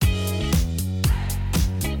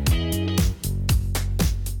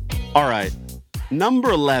All right,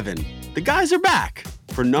 number 11. The guys are back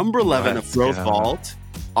for number 11 of Growth Vault,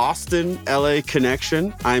 Austin, LA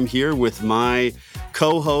connection. I'm here with my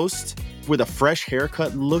co-host with a fresh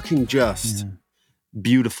haircut, looking just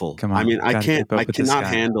beautiful. Come on, I mean, I cannot guy.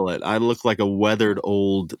 handle it. I look like a weathered,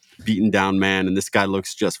 old, beaten down man, and this guy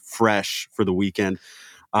looks just fresh for the weekend.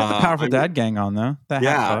 Got the powerful dad gang on though. That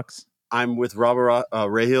hat fucks. I'm with Robert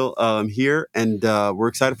Rahil here, and we're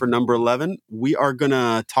excited for number 11. We are going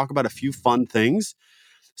to talk about a few fun things.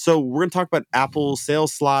 So we're going to talk about Apple's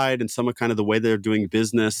sales slide and some of kind of the way they're doing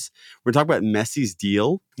business. We're going to talk about Messi's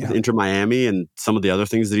deal with Inter Miami, and some of the other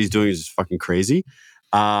things that he's doing is just fucking crazy.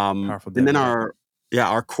 And then our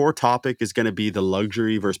core topic is going to be the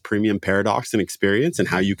luxury versus premium paradox and experience, and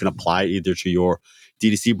how you can apply it either to your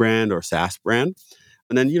DTC brand or SaaS brand.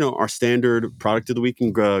 And then, our standard product of the week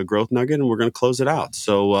and growth nugget, and we're going to close it out.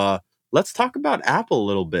 So let's talk about Apple a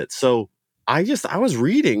little bit. So I was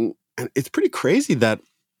reading, and it's pretty crazy that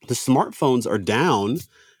the smartphones are down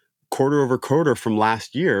quarter over quarter from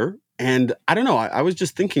last year. And I don't know, I was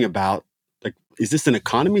just thinking about, like, is this an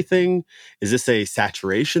economy thing? Is this a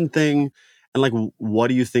saturation thing? And like, what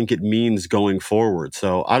do you think it means going forward?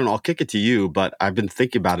 So I don't know, I'll kick it to you, but I've been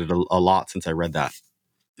thinking about it a lot since I read that.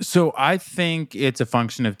 So I think it's a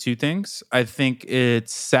function of two things. I think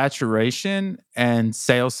it's saturation and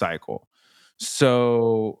sales cycle.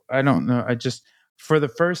 So I don't know. For the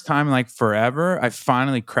first time, like forever, I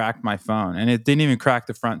finally cracked my phone, and it didn't even crack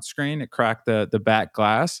the front screen. It cracked the back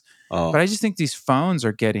glass. Oh. But I just think these phones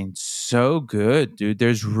are getting so good, dude.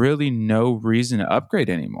 There's really no reason to upgrade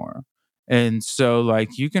anymore. And so,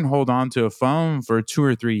 like, you can hold on to a phone for 2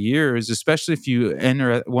 or 3 years, especially if you enter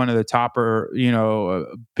at one of the topper,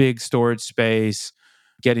 big storage space,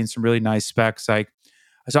 getting some really nice specs.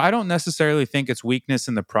 So I don't necessarily think it's weakness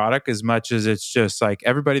in the product as much as it's just like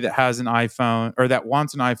everybody that has an iPhone or that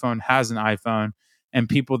wants an iPhone has an iPhone, and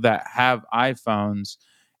people that have iPhones,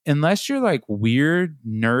 unless you're like weird,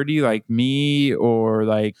 nerdy like me, or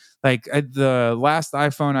the last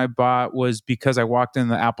iPhone I bought was because I walked in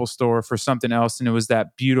the Apple store for something else, and it was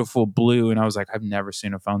that beautiful blue, and I was like, I've never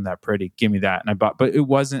seen a phone that pretty. Give me that. And I bought, but it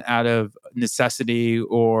wasn't out of necessity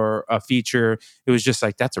or a feature. It was just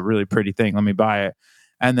like, that's a really pretty thing. Let me buy it.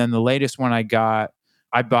 And then the latest one I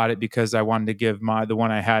bought it because I wanted to give the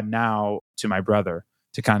one I had now to my brother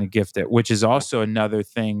to kind of gift it, which is also another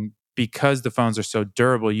thing. Because the phones are so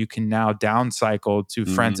durable, you can now downcycle to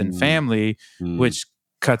friends and family, which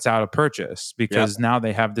cuts out a purchase because now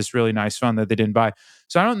they have this really nice phone that they didn't buy.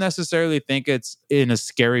 So I don't necessarily think it's in a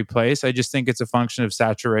scary place. I just think it's a function of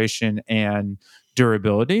saturation and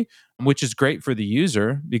durability, which is great for the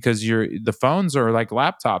user because the phones are like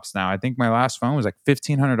laptops now. I think my last phone was like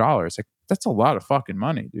 $1,500. Like, that's a lot of fucking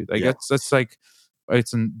money, dude. Like that's like,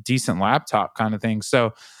 it's a decent laptop kind of thing.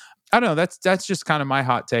 So I don't know. That's just kind of my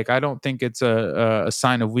hot take. I don't think it's a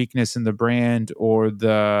sign of weakness in the brand or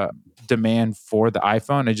the demand for the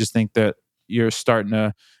iPhone. I just think that you're starting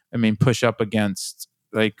to, push up against,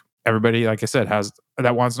 like, everybody, like I said,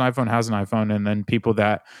 that wants an iPhone has an iPhone, and then people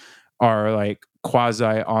that are like quasi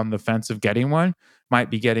on the fence of getting one might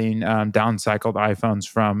be getting downcycled iPhones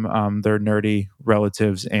from their nerdy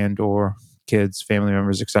relatives and or kids, family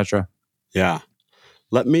members, etc. Yeah.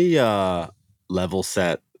 Let me level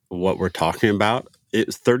set what we're talking about.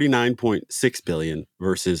 It's 39.6 billion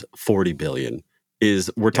versus 40 billion.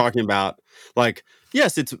 We're talking about, like,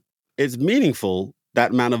 yes, it's meaningful,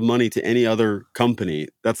 that amount of money, to any other company.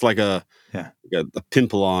 That's like a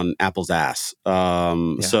pimple on Apple's ass.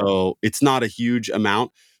 So it's not a huge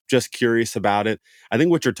amount. Just curious about it. I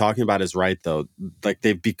think what you're talking about is right, though. Like,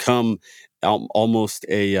 they've become almost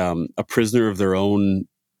a prisoner of their own,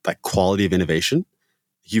 like, quality of innovation.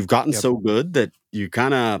 You've gotten so good that you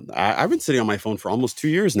kind of, I've been sitting on my phone for almost 2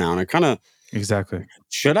 years now, and I kind of, exactly.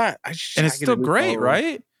 Should I and it's still great,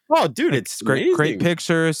 right? Oh, dude, like, it's great. amazing. Great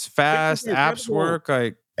pictures, fast, apps work.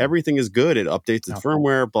 Like, everything is good. It updates its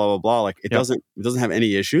firmware, blah, blah, blah. Like, it doesn't have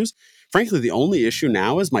any issues. Frankly, the only issue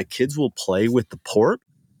now is my kids will play with the port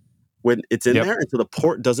when it's in there. And so the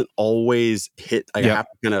port doesn't always hit. I have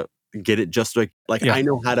to kind of get it just like I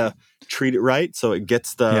know how to treat it right. So it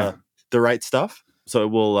gets the right stuff. So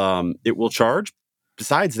it will charge.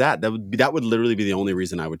 Besides that would literally be the only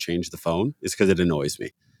reason I would change the phone, is because it annoys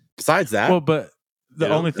me. Besides that, well, but the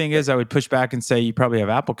only thing is, I would push back and say you probably have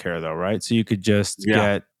Apple Care though, right? So you could just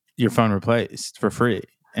get your phone replaced for free.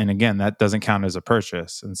 And again, that doesn't count as a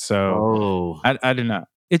purchase. And so I don't know.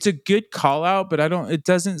 It's a good call out, but it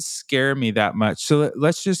doesn't scare me that much. So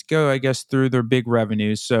let's just go, I guess, through their big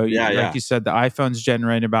revenues. So like you said, the iPhone's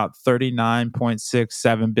generating about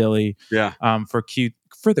 39.67 billion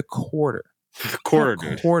for the quarter. For a Quarter,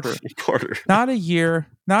 dude. quarter. Quarter. Not a year,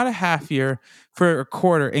 not a half year, for a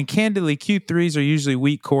quarter. And candidly, Q3s are usually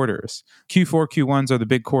weak quarters. Q4, Q1s are the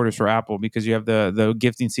big quarters for Apple because you have the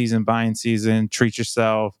gifting season, buying season, treat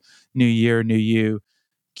yourself, new year, new you.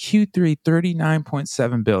 Q3,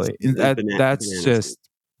 39.7 billion. And that's Bananas, dude. just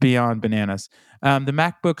beyond bananas. The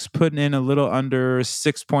MacBook's putting in a little under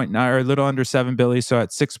 6.9 or a little under 7 billion, so at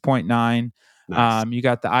 6.9. Nice. You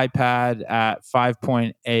got the iPad at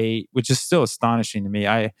 5.8, which is still astonishing to me.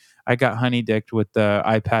 I got honey dicked with the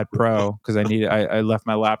iPad Pro because I left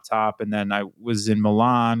my laptop and then I was in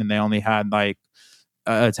Milan and they only had like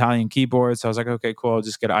Italian keyboard. So I was like, okay, cool. I'll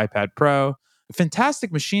just get an iPad Pro.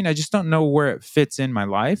 Fantastic machine. I just don't know where it fits in my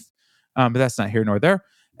life. But that's not here nor there.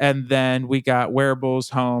 And then we got wearables,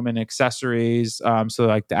 home, and accessories. So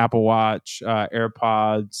like the Apple Watch,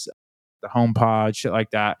 AirPods, the HomePod, shit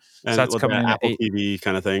like that. So And that's with coming the in at Apple TV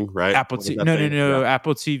kind of thing, right? Apple What was TV. that No, no, thing? Yeah. no.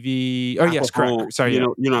 Apple TV. Oh, Apple yes, Home. correct. Sorry, yeah.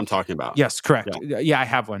 You know what I'm talking about. Yes, correct. Yeah. Yeah, I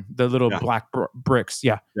have one. The little Yeah. black bricks.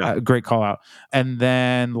 Yeah, Yeah. great call out. And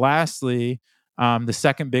then lastly, the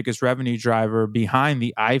second biggest revenue driver behind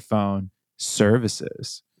the iPhone,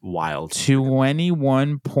 services. Wild.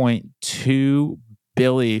 21.2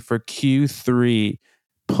 billion for Q3,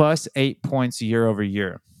 plus 8 points year over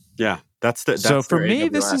year. Yeah. So That's for their me,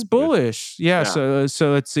 this AWS, is dude. bullish. Yeah. Yeah.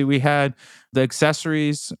 So let's see. We had the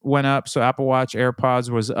accessories went up. So Apple Watch,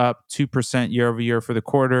 AirPods was up 2% year over year for the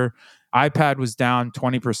quarter. iPad was down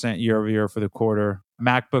 20% year over year for the quarter.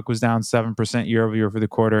 MacBook was down 7% year over year for the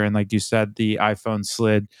quarter. And like you said, the iPhone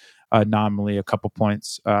slid nominally a couple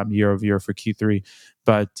points year over year for Q3.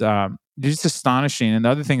 But it's astonishing. And the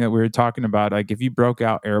other thing that we were talking about, like if you broke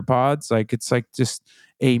out AirPods, like it's like just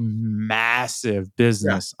a massive Yeah.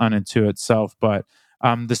 business unto itself. But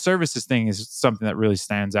the services thing is something that really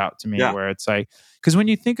stands out to me, Yeah. where it's like, because when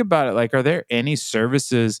you think about it, like, are there any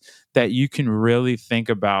services that you can really think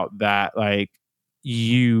about that like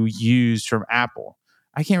you use from Apple?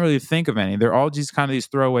 I can't really think of any. They're all just kind of these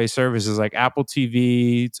throwaway services like Apple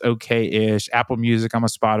TV, it's okay-ish. Apple Music, I'm a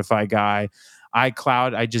Spotify guy.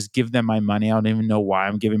 iCloud, I just give them my money. I don't even know why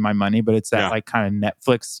I'm giving my money, but it's that Yeah. like kind of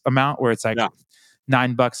Netflix amount where it's like Yeah.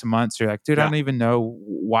 $9 a month. So you're like, dude, I Yeah. don't even know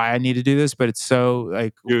why I need to do this, but it's so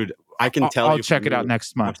like, Dude, I can tell I'll you for check it out me,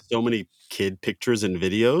 next I have month. so many kid pictures and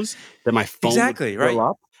videos that my phone would Exactly. fill Right.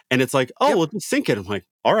 up. And it's like, oh, Yep. well, just sync it. I'm like,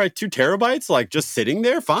 all right, 2 terabytes, like just sitting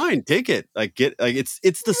there. Fine, take it. Like it's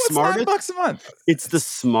the What's nine smartest. bucks a month? It's the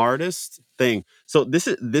smartest thing. So this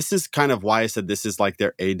is kind of why I said this is like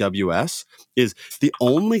their AWS is the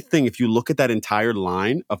only thing. If you look at that entire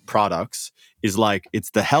line of products, is like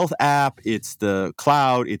it's the health app, it's the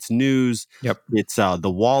cloud, it's news, Yep. it's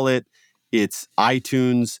the wallet, it's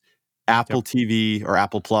iTunes, Apple Yep. TV or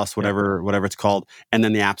Apple Plus, Yep. whatever it's called, and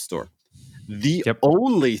then the App Store. The Yep.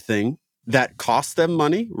 only thing that costs them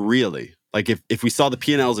money, really, like if we saw the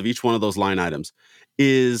P&Ls of each one of those line items,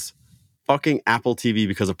 is fucking Apple TV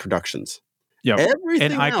because of productions. Yep. And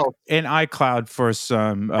Everything else iCloud for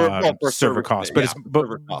some for server server, costs, but yeah, it's for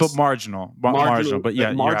server but costs. marginal. Marginal, But like yeah,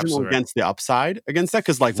 you're marginal absolutely right. against the upside against that,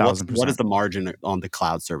 because like Thousand what is percent. the margin on the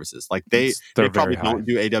cloud services? Like they They're probably very high. don't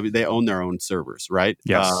do AW, they own their own servers, right?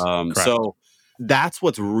 Yes. Correct. So that's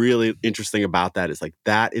what's really interesting about that is like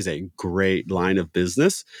that is a great line of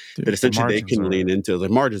business that Dude, the essentially they margins can lean are into. The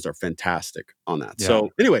margins are fantastic on that. yeah. So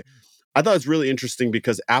anyway, I thought it was really interesting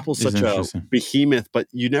because Apple's It's such a interesting. behemoth, but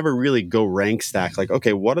you never really go rank stack. Like,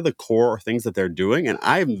 okay, what are the core things that they're doing? And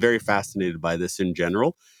I am very fascinated by this in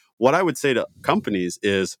general. What I would say to companies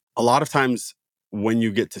is a lot of times when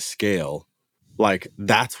you get to scale, like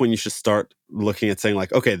that's when you should start looking at saying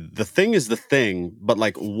like, okay, the thing is the thing, but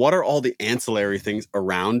like what are all the ancillary things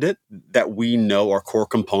around it that we know are core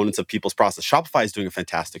components of people's process? Shopify is doing a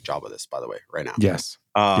fantastic job of this, by the way, right now. Yes.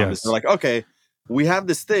 Is they're like, okay, we have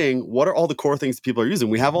this thing. What are all the core things people are using?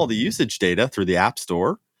 We have all the usage data through the App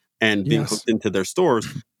Store and being Yes. hooked into their stores.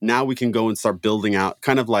 Now we can go and start building out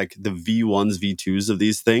kind of like the V1s, V2s of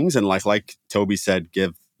these things. And like Toby said,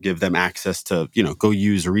 give them access to, go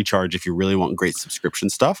use or recharge if you really want great subscription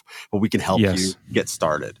stuff, but we can help you Yes. get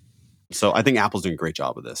started. So I think Apple's doing a great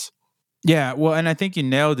job of this. Yeah, well, and I think you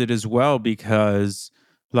nailed it as well because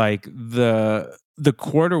like the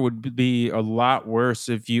quarter would be a lot worse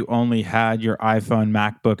if you only had your iPhone,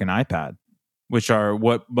 MacBook, and iPad, which are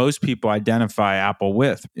what most people identify Apple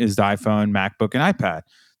with is the iPhone, MacBook, and iPad.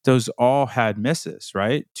 Those all had misses,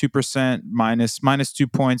 right? 2% minus 2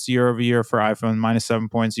 points year over year for iPhone, minus 7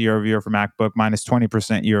 points year over year for MacBook, minus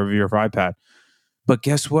 20% year over year for iPad. But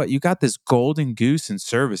guess what? You got this golden goose in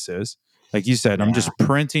services. Like you said, I'm Yeah. just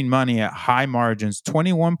printing money at high margins,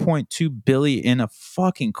 21.2 billion in a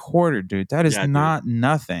fucking quarter, dude. That is Yeah, dude. not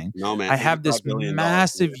nothing. No, man. I have this $85 billion.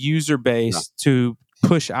 massive user Yeah. base to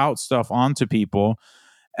push out stuff onto people.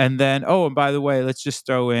 And then, oh, and by the way, let's just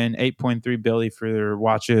throw in 8.3 billion for their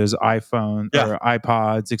watches, iPhone Yeah. or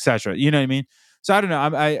iPods, etc. You know what I mean? So I don't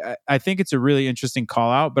know. I think it's a really interesting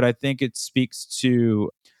call out, but I think it speaks to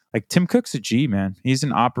like Tim Cook's a G, man. He's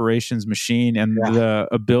an operations machine, and Yeah. the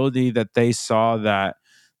ability that they saw that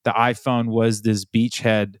the iPhone was this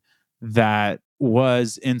beachhead that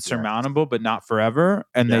was Yes. insurmountable, but not forever.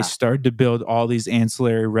 And they Yeah. started to build all these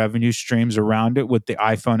ancillary revenue streams around it with the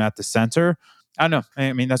iPhone at the center. I don't know.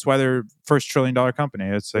 I mean, that's why they're first $1 trillion company.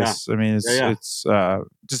 Yeah. I mean, Yeah. Yeah. it's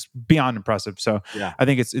just beyond impressive. So Yeah. I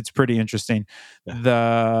think it's pretty interesting. Yeah.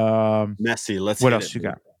 The Messi. Let's What hit else it, you dude.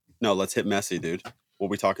 got? No, let's hit Messi, dude. What are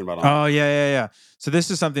we talking about on that? Oh yeah. So this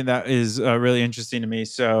is something that is really interesting to me.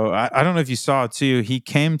 So I don't know if you saw it too. He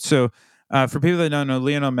came to for people that don't know,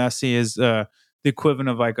 Lionel Messi is the equivalent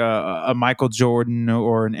of like a Michael Jordan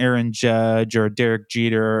or an Aaron Judge or a Derek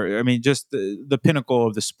Jeter. I mean, just the pinnacle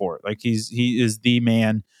of the sport. Like he is the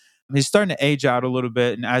man. He's starting to age out a little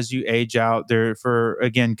bit, and as you age out, there for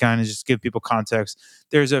again, kind of just give people context.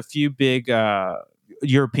 There's a few big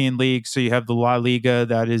European leagues. So you have the La Liga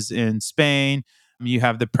that is in Spain. You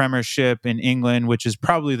have the Premiership in England, which is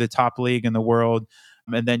probably the top league in the world.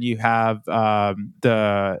 And then you have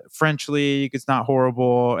the French league. It's not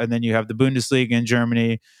horrible. And then you have the Bundesliga in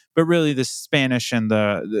Germany. But really, the Spanish and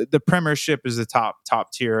the Premiership is the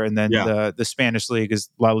top tier, and then Yeah. the Spanish league is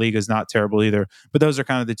La Liga is not terrible either. But those are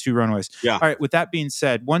kind of the two runways. Yeah. All right. With that being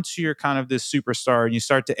said, once you're kind of this superstar and you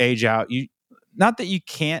start to age out, you not that you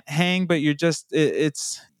can't hang, but you're just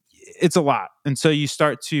it's a lot. And so you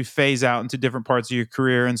start to phase out into different parts of your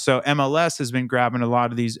career. And so MLS has been grabbing a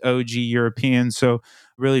lot of these OG Europeans. So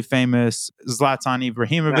really famous Zlatan Yeah.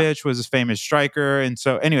 Ibrahimovic was a famous striker. And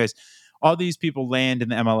so, anyways, all these people land in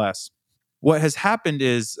the MLS. What has happened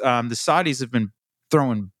is the Saudis have been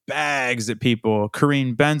throwing bags at people.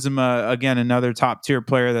 Kareem Benzema, again, another top tier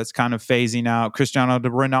player that's kind of phasing out. Cristiano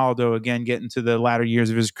Ronaldo, again, getting to the latter years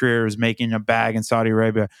of his career, is making a bag in Saudi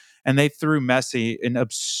Arabia. And they threw Messi an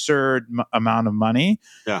absurd amount of money,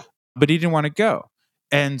 Yeah. but he didn't want to go.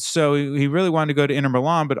 And so he really wanted to go to Inter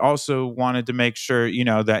Milan, but also wanted to make sure,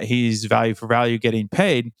 that he's value for value getting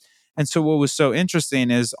paid. And so what was so interesting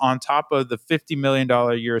is on top of the $50 million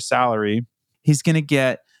a year salary, he's going to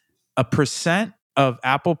get a percent of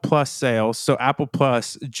Apple Plus sales. So Apple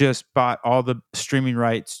Plus just bought all the streaming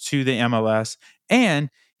rights to the MLS, and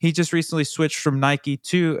he just recently switched from Nike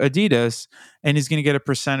to Adidas, and he's going to get a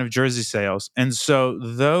percent of jersey sales. And so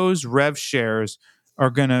those rev shares are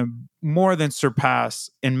going to more than surpass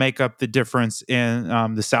and make up the difference in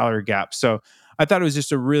the salary gap. So I thought it was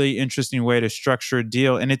just a really interesting way to structure a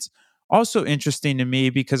deal. And it's also interesting to me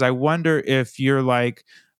because I wonder if you're like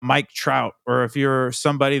Mike Trout or if you're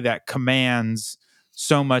somebody that commands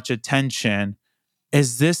so much attention,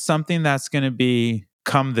 is this something that's going to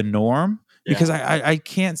become the norm? Yeah. Because I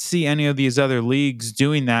can't see any of these other leagues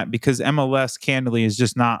doing that because MLS candidly is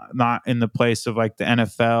just not in the place of like the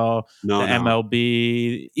NFL, the No, no.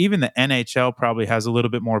 MLB, even the NHL probably has a little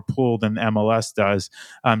bit more pull than the MLS does.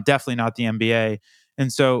 Definitely not the NBA.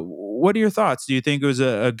 And so, what are your thoughts? Do you think it was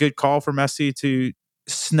a good call for Messi to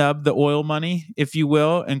snub the oil money, if you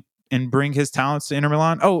will, and bring his talents to Inter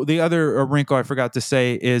Milan? Oh, the other wrinkle I forgot to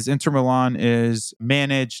say is Inter Milan is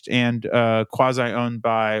managed and quasi owned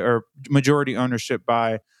by or majority ownership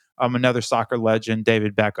by another soccer legend,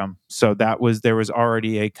 David Beckham. So there was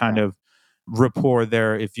already a kind Yeah. of rapport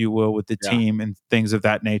there, if you will, with the Yeah. team and things of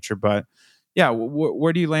that nature. But yeah,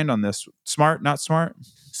 where do you land on this? Smart, not smart?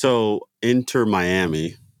 So Inter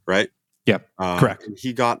Miami, right? Yep, correct. And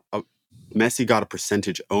Messi got a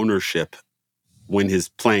percentage ownership when his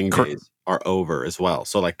playing Cor- days are over as well.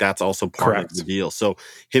 So like that's also part of the correct. deal. So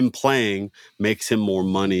him playing makes him more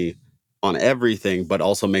money on everything, but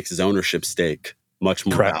also makes his ownership stake much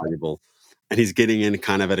more Correct. valuable. And he's getting in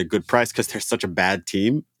kind of at a good price because they're such a bad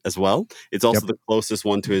team as well. It's also Yep. the closest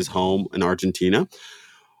one to his home in Argentina.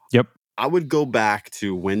 Yep. I would go back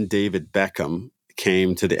to when David Beckham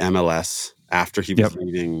came to the MLS after he was Yep.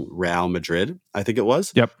 leaving Real Madrid, I think it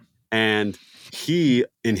was. Yep. And he,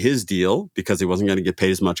 in his deal, because he wasn't going to get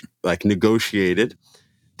paid as much, like negotiated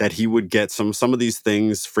that he would get some of these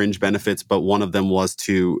things, fringe benefits, but one of them was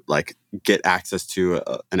to like get access to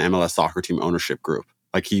an MLS soccer team ownership group.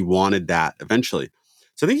 Like he wanted that eventually.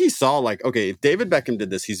 So I think he saw like, okay, if David Beckham did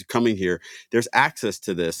this, he's coming here. There's access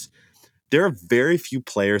to this. There are very few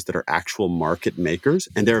players that are actual market makers,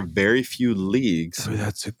 and there are very few leagues Oh,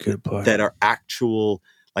 that's a good play. that are actual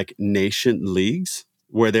like nation leagues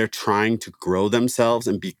where they're trying to grow themselves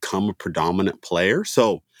and become a predominant player.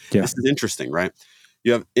 So Yeah. this is interesting, right?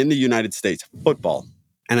 You have in the United States football,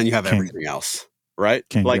 and then you have King. everything else, right?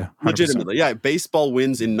 King. Like Yeah. 100%. legitimately, yeah, baseball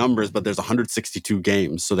wins in numbers, but there's 162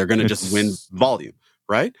 games, so they're going to just win It's volume,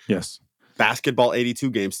 right? yes. Basketball 82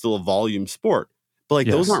 games, still a volume sport, but like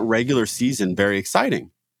those Yes. aren't regular season very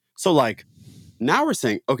exciting. So like now we're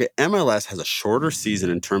saying, okay, MLS has a shorter season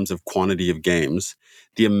in terms of quantity of games,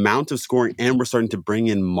 the amount of scoring, and we're starting to bring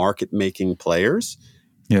in market making players.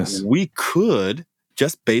 Yes. We could,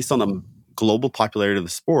 just based on the global popularity of the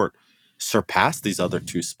sport, surpass these other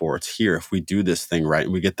two sports here if we do this thing right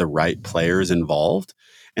and we get the right players involved.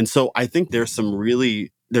 And so I think there's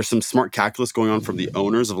some smart calculus going on from the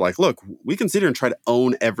owners of like, look, we can sit here and try to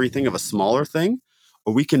own everything of a smaller thing,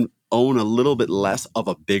 or we can own a little bit less of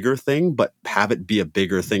a bigger thing, but have it be a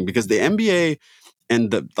bigger thing. Because the NBA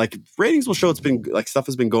and the like ratings will show it's been like stuff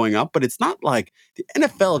has been going up, but it's not like the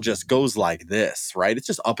NFL just goes like this, right? It's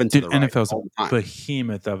just up and to Dude, the right NFL's a all the time.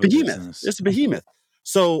 behemoth of a Behemoth. business. It's a behemoth.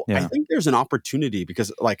 So I Yeah. think there's an opportunity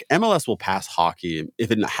because like MLS will pass hockey if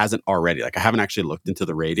it hasn't already. Like I haven't actually looked into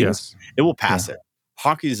the ratings. Yes. It will Yeah. pass it.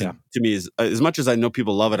 Hockey's Yeah. to me is as much as I know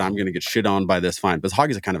people love it, I'm going to get shit on by this fine. But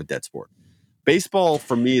hockey's a kind of a dead sport. Baseball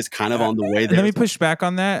for me is kind of on the way Let there. me push back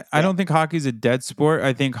on that. I Yeah, don't think hockey's a dead sport.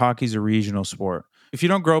 I think hockey's a regional sport. If you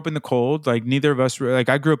don't grow up in the cold, like neither of us, like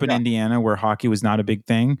I grew up in yeah, Indiana where hockey was not a big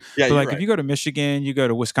thing. yeah. But You're like if right. you go to Michigan, you go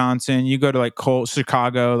to Wisconsin, you go to like cold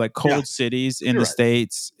Chicago, like Yeah, cold cities in you're the right.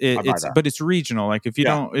 states, I buy that. but it's regional. Like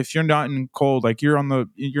Yeah, if you're not in cold, like you're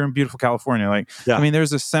in beautiful California. Like I yeah. mean,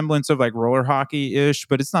 there's a semblance of like roller hockey ish,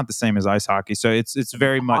 but it's not the same as ice hockey. So it's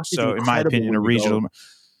very much Hockey's so, in my incredible opinion, a regional.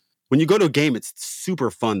 when you go to a game. It's super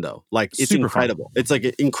fun though. Like it's Super fun. incredible. It's like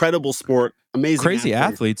an incredible sport. Amazing Crazy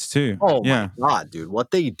athletes. athletes too. Oh my Yeah. god, dude,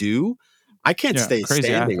 what they do! I can't Yeah. stay Crazy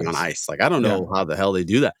standing on athletes. ice. Like I don't Yeah. know how the hell they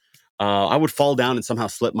do that. I would fall down and somehow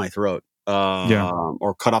slit my throat, Yeah.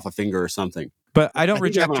 or cut off a finger or something. But I don't I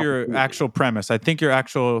think they have an reject your opportunity. actual premise. I think your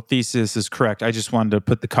actual thesis is correct. I just wanted to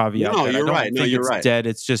put the caveat No, that I you're right. don't No, think you're it's right. dead.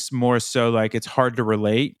 It's just more so like it's hard to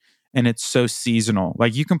relate and it's so seasonal.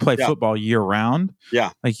 Like you can play Yeah, football year round.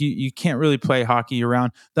 yeah, Like you can't really play hockey year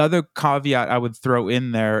round. The other caveat I would throw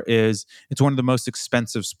in there is it's one of the most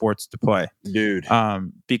expensive sports to play. dude.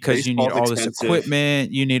 Because you need Baseball's all this expensive.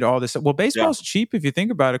 equipment, you need all this. Well, Yeah, baseball's cheap if you think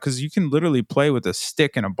about it, because you can literally play with a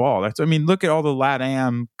stick and a ball. I mean, look at all the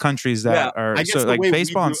LATAM countries yeah. that are I guess so the like way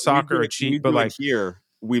baseball and soccer are we cheap, but do it like here,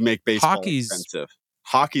 we make baseball hockey's expensive.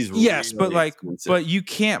 Hockey's yes, but really like expensive. but you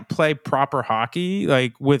can't play proper hockey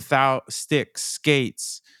like without sticks,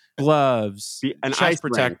 skates, gloves, An ice chest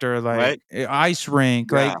rink, protector, like right? ice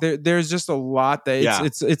rink. Yeah, Like there's just a lot that yeah.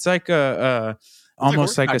 it's like a It's like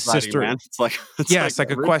almost like a horseback riding, sister. man. It's like it's like Yes, like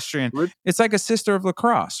rich, equestrian. rich. It's like a sister of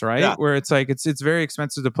lacrosse, right? Yeah, Where it's like it's very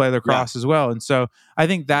expensive to play yeah. lacrosse as well. And so I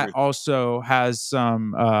think I that agree. also has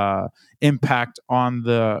some impact on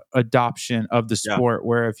the adoption of the Yeah, sport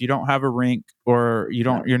where if you don't have a rink or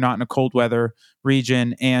yeah. you're not in a cold weather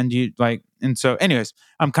region and you like and so anyways,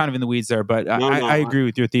 I'm kind of in the weeds there, but No, I no, agree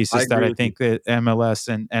with your I thesis that agree I with you. think that MLS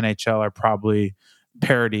and NHL are probably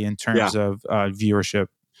parity in Yeah. terms of viewership.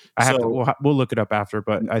 I have to So we'll look it up after,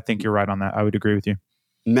 but I think you're right on that. I would agree with you.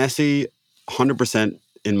 Messi, 100%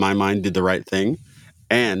 in my mind, did the right thing,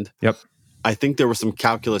 and Yep. I think there was some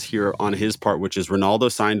calculus here on his part, which is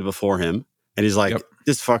Ronaldo signed before him, and he's like, Yep.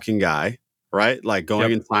 this fucking guy, right? Like going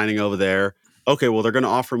Yep. and signing over there. Okay, well, they're going to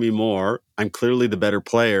offer me more. I'm clearly the better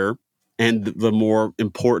player and the more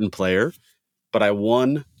important player, but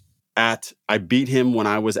I beat him when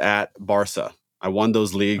I was at Barca. I won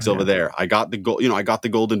those Oh, leagues over yeah. there. I got the goal, I got the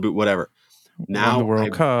golden boot, whatever. Won the Now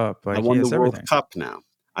World Cup. I Like he won the has World everything. Cup now.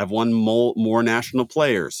 I've won more national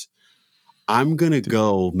players. I'm going to Dude,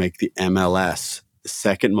 go make the MLS the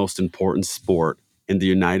second most important sport in the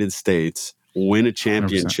United States, win a 100%.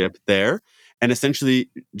 championship there, and essentially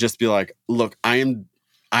just be like, look, I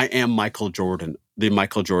am Michael Jordan, the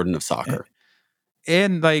Michael Jordan of And, soccer.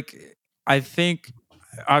 and like I think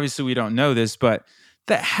obviously we don't know this, but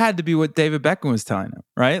that had to be what David Beckham was telling him,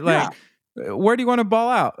 right? Yeah, Like where do you want to ball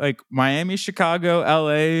out? Like Miami, Chicago,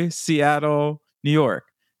 LA, Seattle, New York.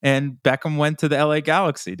 And Beckham went to the LA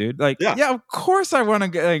Galaxy, dude. Like, yeah. yeah, of course I want to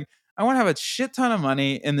get like I want to have a shit ton of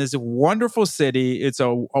money in this wonderful city. It's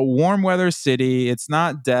a warm weather city. It's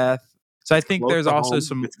not death. So I It's think close there's to also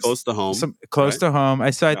home. It's close to home, some close right? to home. I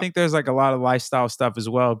Yeah, think there's like a lot of lifestyle stuff as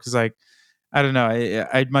well because like I don't know.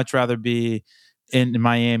 I'd much rather be in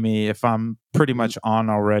Miami if I'm pretty much on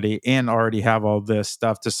already and already have all this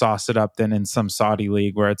stuff to sauce it up than in some Saudi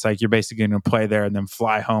league where it's like you're basically going to play there and then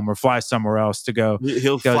fly home or fly somewhere else to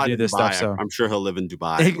He'll go fly do to this stuff. Dubai. So I'm sure he'll live in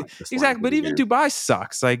Dubai and like just like exactly, do but the even game. Dubai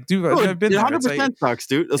sucks. Like, dude, Oh, I've been it there. It's like 100% sucks,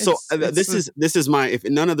 dude. So it's this is my if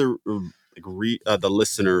none of the the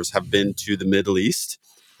listeners have been to the Middle East.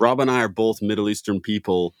 Rob and I are both Middle Eastern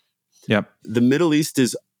people. yep, The Middle East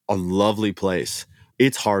is a lovely place.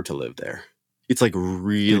 It's hard to live there. It's like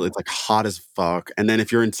real. dude. It's like hot as fuck. And then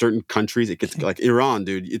if you're in certain countries, it gets like Iran,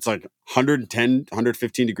 dude. It's like 110,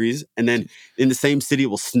 115 degrees. And then in the same city, it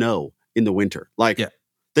will snow in the winter. Like Yeah,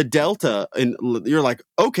 the Delta, and you're like,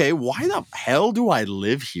 okay, why the hell do I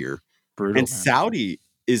live here? brutal, And man. Saudi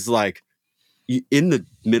is like in the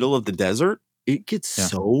middle of the desert. It gets Yeah,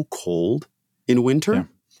 so cold in yeah, winter.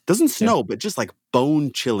 Doesn't yeah, snow, but just like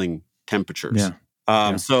bone chilling temperatures. yeah,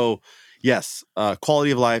 yeah. So yes,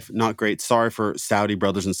 quality of life not great. Sorry for Saudi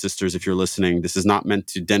brothers and sisters if you're listening. This is not meant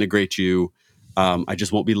to denigrate you. I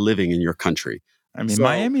just won't be living in your country. I mean, So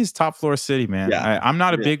Miami's top floor city, man. yeah, I'm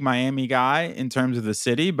not a it is. big Miami guy in terms of the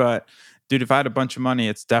city, but dude, if I had a bunch of money,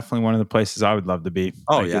 it's definitely one of the places I would love to be.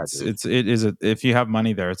 Oh Like yeah, dude. it is a, if you have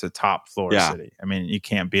money there, it's a top floor Yeah, city. I mean, you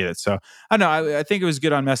can't beat it. So I know I think it was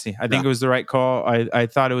good on Messi. I yeah, think it was the right call. I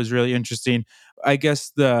thought it was really interesting. I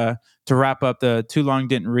guess the to wrap up the too long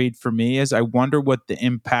didn't read for me is I wonder what the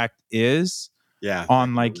impact is yeah,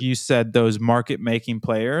 on, like definitely. you said, those market making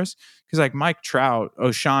players. Because like Mike Trout,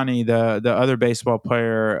 Oshani, the other baseball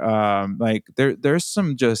player, like there's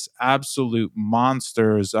some just absolute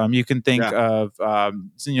monsters. You can think Yeah, of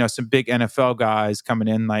some big NFL guys coming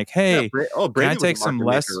in like, yeah. hey, can I Brady was a take some market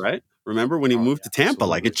maker, less? right? Remember when he Oh moved yeah, to Tampa?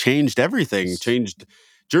 Like it absolutely. changed everything. S- Changed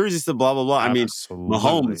jerseys to blah blah blah. I mean,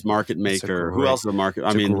 Mahomes Absolutely. market It's a maker. Who great, else is a market? I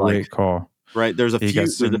it's a mean, like great call. right? He got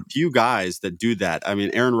There's a some, few guys that do that. I mean,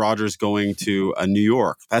 Aaron Rodgers going to New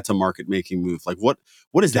York, that's a market making move. Like what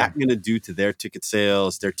is yeah, that going to do to their ticket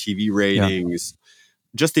sales, their TV yeah, ratings,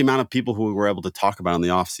 just the amount of people who were able to talk about in the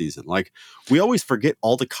off season? Like we always forget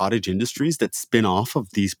all the cottage industries that spin off of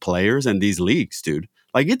these players and these leagues, dude.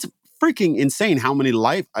 Like it's freaking insane how many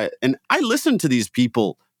and I listen to these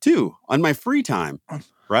people too on my free time,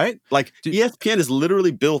 right? Like dude, ESPN is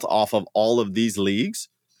literally built off of all of these leagues,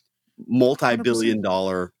 100%.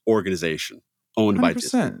 multi-billion-dollar organization owned by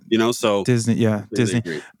Disney. 100%. You know, so Disney, yeah, completely Disney.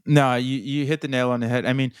 agree. No, you hit the nail on the head.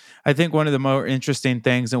 I mean, I think one of the more interesting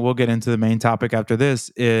things, and we'll get into the main topic after this,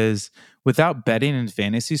 is without betting in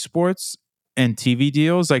fantasy sports and TV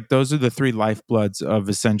deals, like those are the three lifebloods of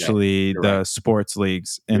Yeah, essentially you're right. the sports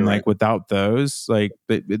leagues. And You're right. like without those, like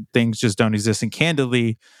things just don't exist. And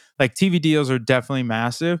candidly, like TV deals are definitely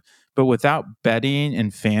massive, but without betting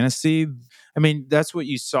and fantasy, I mean, that's what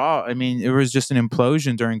you saw. I mean, it was just an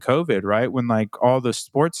implosion during COVID, right? When like all the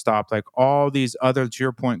sports stopped, like all these other, to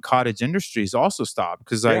your point, cottage industries also stopped.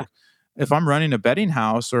 Cause Yeah, like if I'm running a betting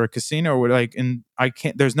house or a casino or like, and I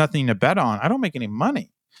can't, there's nothing to bet on, I don't make any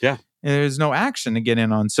money. yeah, And there's no action to get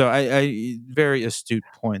in on. So I very astute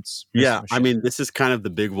points, yeah. Mr. I Machine. mean, this is kind of the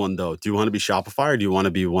big one, though. Do you want to be Shopify or do you want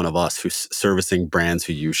to be one of us who's servicing brands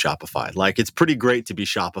who use Shopify? Like, it's pretty great to be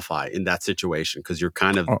Shopify in that situation because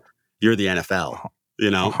Oh, you're the NFL. You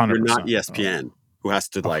a know, hundred you're not percent. ESPN who has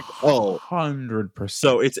to A like, oh, hundred so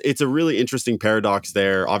percent. it's a really interesting paradox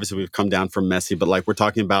there. Obviously, we've come down from Messi, but like we're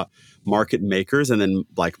talking about market makers and then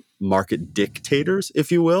like market dictators,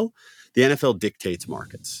 if you will. The NFL dictates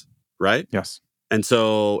markets, right? Yes. And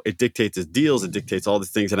so it dictates its deals, it dictates all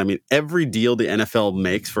these things. And I mean, every deal the NFL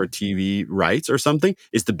makes for TV rights or something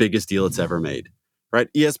is the biggest deal it's ever made, right?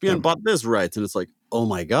 ESPN Yep. bought this rights, and it's like, oh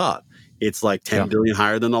my god, it's like 10 Yep. billion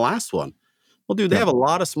higher than the last one. Well, dude, they Yep. have a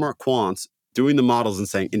lot of smart quants doing the models and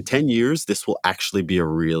saying in 10 years, this will actually be a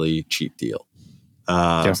really cheap deal.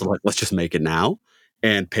 Yeah. So, like, let's just make it now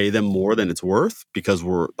and pay them more than it's worth because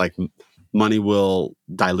we're like, money will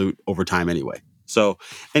dilute over time anyway. So,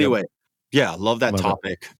 Yep. anyway, yeah, love that Love it.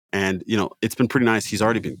 topic. And, you know, it's been pretty nice. He's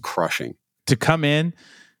already been crushing. To come in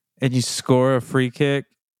and you score a free kick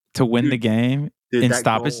to win the Dude, game in that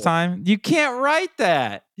stoppage goal. time, you can't write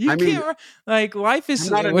that. You I mean, can't like life I'm is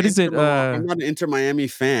not an what is it? I'm not an Inter Miami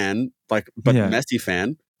fan, like, but Yeah. Messi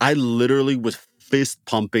fan. I literally was fist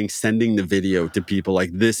pumping, sending the video to people. Like,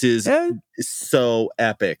 this is Eh, so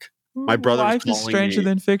epic. My brother was life is calling stranger me.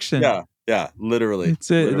 than fiction. Yeah, yeah, literally, It's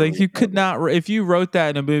like literally you could incredible. not if you wrote that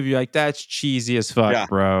in a movie, like that's cheesy as fuck, Yeah,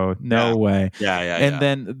 bro. yeah, No way. yeah, yeah, And yeah.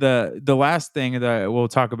 then the last thing that we'll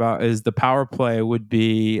talk about is the power play would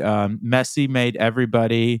be Messi made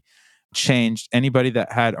everybody changed anybody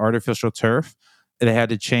that had artificial turf. They had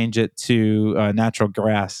to change it to natural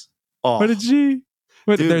grass. What a Oh, G.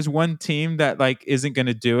 But dude, there's one team that like isn't going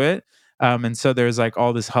to do it. And so there's like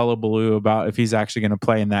all this hullabaloo about if he's actually going to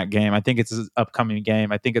play in that game. I think it's his upcoming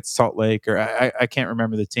game. I think it's Salt Lake, or I can't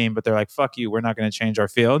remember the team, but they're like, "Fuck you, we're not going to change our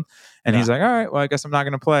field." And Yeah. he's like, "All right, well, I guess I'm not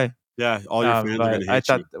going to play." Yeah. All your fans are But going to hate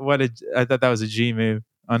you. I thought that was a G move.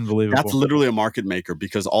 That's Unbelievable. literally a market maker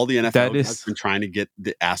because all the NFL That guys have is been trying to get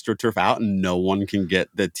the AstroTurf out and no one can get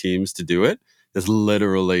the teams to do it. It's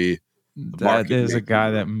literally a that market is a maker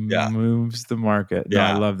guy that move. Yeah. moves the market. No,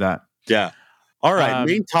 I Yeah. love that. Yeah. All right, Um,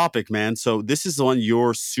 main topic, man. So this is the one you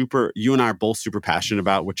and I are both super passionate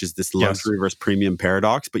about, which is this yes. luxury versus premium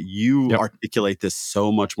paradox, but you Yep. articulate this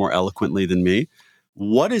so much more eloquently than me.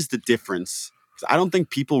 What is the difference? 'Cause I don't think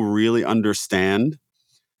people really understand.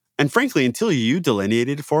 And frankly, until you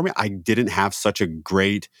delineated it for me, I didn't have such a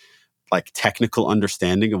great like technical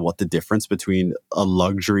understanding of what the difference between a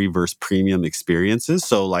luxury versus premium experience is.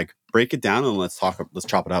 So like break it down and let's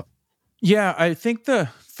chop it up. Yeah, I think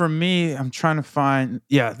for me, I'm trying to find.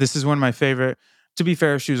 Yeah, this is one of my favorite. To be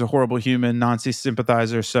fair, she was a horrible human, Nazi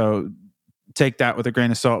sympathizer. So take that with a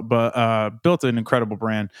grain of salt, but built an incredible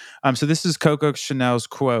brand. So this is Coco Chanel's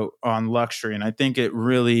quote on luxury, and I think it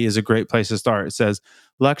really is a great place to start. It says,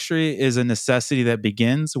 "Luxury is a necessity that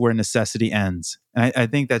begins where necessity ends," and I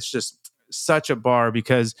think that's just such a bar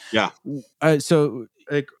because, Yeah. so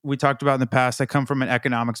like we talked about in the past, I come from an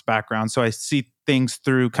economics background, so I see things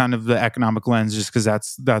through kind of the economic lens, just because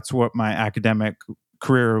that's what my academic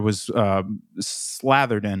career was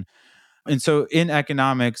slathered in. And so in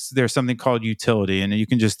economics, there's something called utility, and you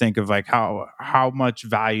can just think of like how much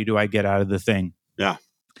value do I get out of the thing. Yeah.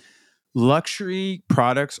 Luxury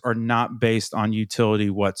products are not based on utility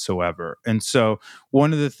whatsoever. And so,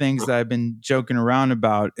 one of the things that I've been joking around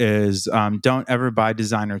about is don't ever buy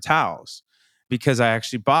designer towels, because I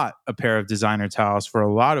actually bought a pair of designer towels for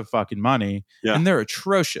a lot of fucking money Yeah. and they're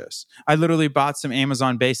atrocious. I literally bought some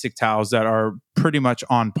Amazon basic towels that are pretty much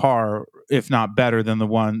on par, if not better than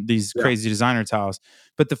these Yeah. crazy designer towels.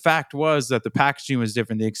 But the fact was that the packaging was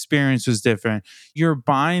different, the experience was different. You're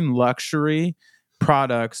buying luxury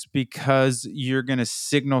products because you're going to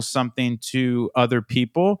signal something to other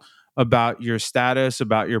people about your status,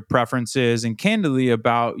 about your preferences, and candidly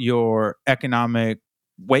about your economic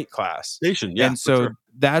weight class. Station. Yeah, And for so sure.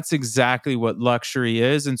 that's exactly what luxury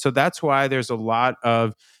is. And so that's why there's a lot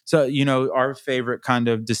of, so, our favorite kind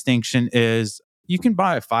of distinction is you can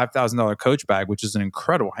buy a $5,000 Coach bag, which is an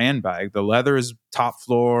incredible handbag. The leather is top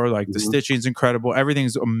floor, like the Mhm. stitching is incredible,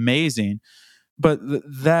 everything's amazing, but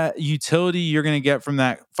that utility you're going to get from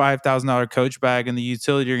that $5,000 Coach bag and the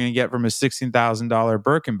utility you're going to get from a $16,000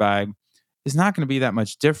 Birkin bag is not going to be that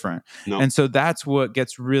much different. No. And so that's what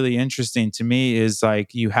gets really interesting to me is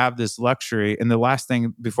like you have this luxury. And the last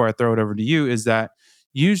thing before I throw it over to you is that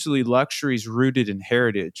usually luxury is rooted in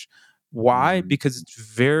heritage. Why? Mhm. Because it's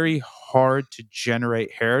very hard to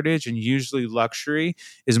generate heritage, and usually luxury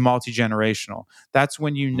is multi generational. That's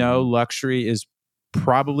when Mhm. luxury is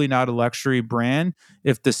probably not a luxury brand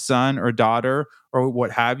if the son or daughter or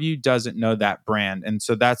what have you doesn't know that brand. And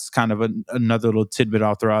so that's kind of another little tidbit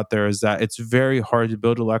I'll throw out there is that it's very hard to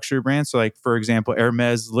build a luxury brand. So, like, for example,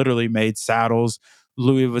 Hermes literally made saddles.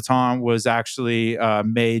 Louis Vuitton was actually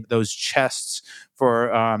made those chests for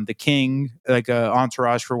the king, like a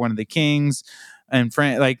entourage for one of the kings. And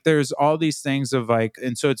like, there's all these things of like,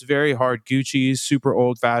 and so it's very hard. Gucci's super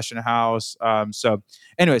old fashioned house. So,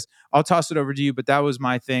 anyways, I'll toss it over to you. But that was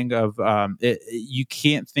my thing of you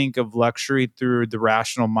can't think of luxury through the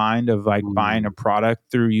rational mind of like buying a Mm. product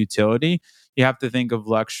through utility. You have to think of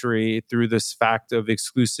luxury through this fact of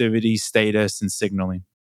exclusivity, status, and signaling.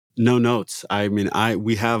 No notes. I mean, I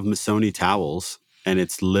we have Missoni towels, and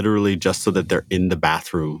it's literally just so that they're in the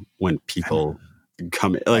bathroom when people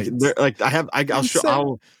come in. Like they're It's like I'll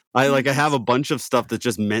show insane. I have a bunch of stuff that's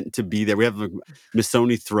just meant to be there. We have like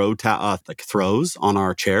Missoni like throws on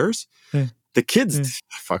our chairs. Yeah, The kids yeah,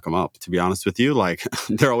 fuck them up. To be honest with you, like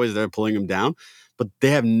they're always there pulling them down, but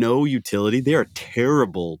they have no utility. They are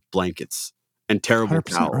terrible blankets and terrible 100%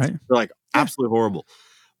 towels. right. They're like Yeah, absolutely horrible,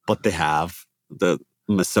 but they have the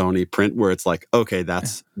Missoni print where it's like, okay, yeah,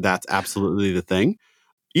 that's absolutely the thing.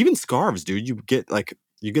 Even scarves, dude. You get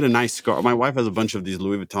a nice scarf. My wife has a bunch of these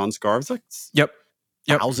Louis Vuitton scarves, like yep,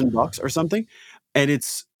 yep, $1,000 or something, and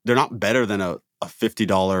they're not better than a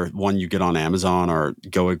 $50 one you get on Amazon or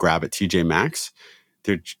go and grab at TJ Maxx.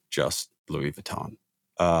 They're just Louis Vuitton,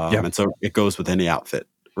 yep, and so it goes with any outfit,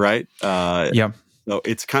 right? yep. So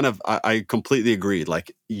it's kind of I completely agree.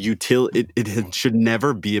 Like it should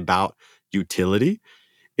never be about utility.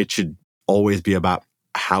 It should always be about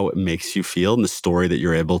how it makes you feel and the story that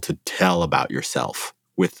you're able to tell about yourself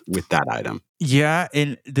with that item. Yeah,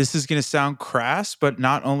 and this is going to sound crass, but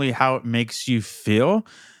not only how it makes you feel,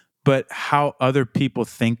 but how other people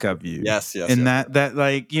think of you. Yes, yes, And yes. that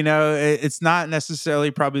like, it's not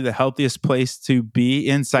necessarily probably the healthiest place to be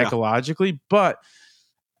in Yeah, psychologically, but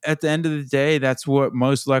at the end of the day, that's what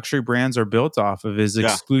most luxury brands are built off of is yeah,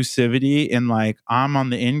 exclusivity and like I'm on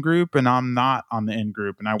the in group and I'm not on the in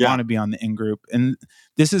group and I yeah, want to be on the in group. And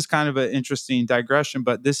this is kind of an interesting digression,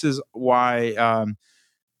 but this is why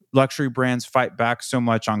luxury brands fight back so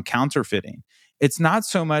much on counterfeiting. It's not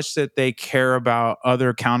so much that they care about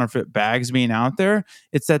other counterfeit bags being out there.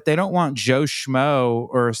 It's that they don't want Joe Schmo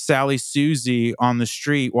or Sally Susie on the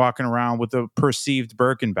street walking around with a perceived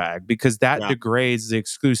Birkin bag because that yeah, degrades the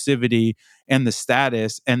exclusivity and the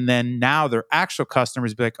status. And then now their actual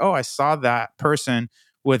customers be like, oh, I saw that person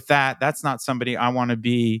with that. That's not somebody I want to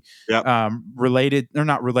be yep, related or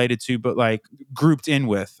not related to, but like grouped in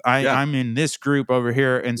with. yeah, I'm in this group over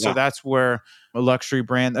here, and so yeah, that's where a luxury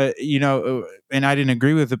brand, and I didn't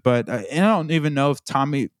agree with it, but and I don't even know if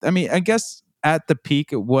Tommy. I mean, I guess at the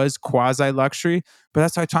peak it was quasi luxury, but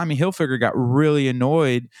that's why Tommy Hilfiger got really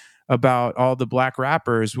annoyed about all the black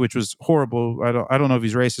rappers, which was horrible. I don't know if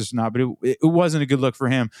he's racist or not, but it wasn't a good look for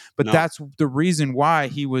him. But no, that's the reason why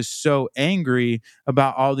he was so angry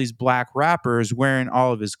about all these black rappers wearing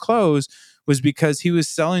all of his clothes was because he was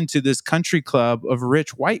selling to this country club of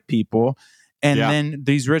rich white people. And yeah, then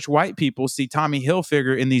these rich white people see Tommy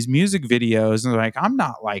Hilfiger in these music videos and they're like, I'm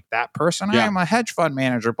not like that person. I yeah, am a hedge fund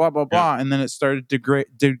manager, blah, blah, yeah. blah. And then it started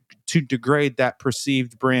to degrade that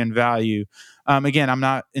perceived brand value. Again, I'm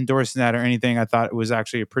not endorsing that or anything. I thought it was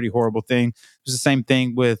actually a pretty horrible thing. It was the same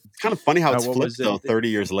thing with, It's kind of funny how it's what was flipped though, it? 30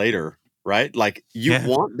 years later, right? Like you Yeah.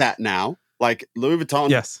 want that now. Like Louis Vuitton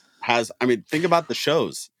Yes. has, I mean, think about the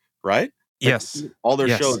shows, right? Like Yes. all their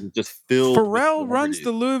shows Yes. are just filled with Pharrell runs celebrities.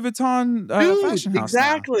 the Louis Vuitton Dude, fashion house now.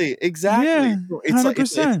 exactly, exactly. Yeah, So it's like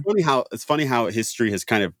it's 100%. funny how history has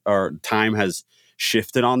kind of or time has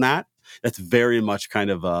shifted on that. That's very much kind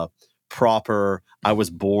of a proper. I was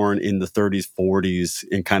born in the 30s, 40s,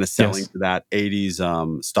 and kind of selling Yes. to that 80s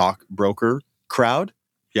stockbroker crowd.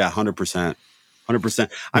 Yeah, 100%,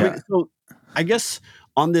 100%. I mean, Yeah. so I guess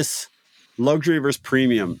on this luxury versus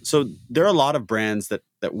premium, so there are a lot of brands that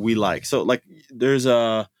we like. So like, there's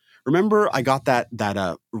a remember I got that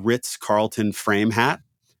Ritz Carlton frame hat,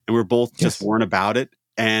 and we are both just Yes. worrying about it,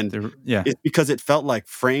 and Yeah. it's because it felt like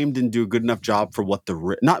frame didn't do a good enough job for what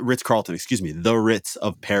not Ritz Carlton, excuse me, the Ritz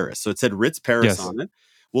of Paris. So it said Ritz Paris Yes. on it.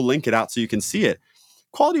 We'll link it out so you can see it.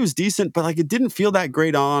 Quality was decent, but like it didn't feel that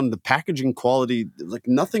great on the packaging quality. Like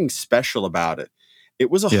nothing special about it. It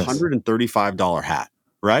was a Yes. $135 hat,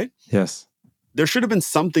 right? Yes. There should have been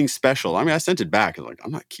something special. I mean, I sent it back. Like,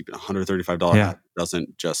 I'm not keeping a $135 Yeah. hat. It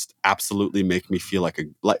doesn't just absolutely make me feel like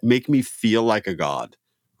a god,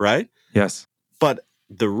 right? Yes. But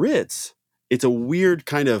the Ritz, it's a weird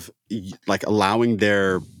kind of like allowing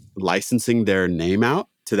their licensing their name out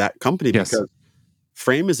to that company Yes. because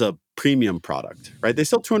Frame is a premium product, right? They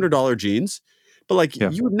sell $200 jeans, but like Yeah.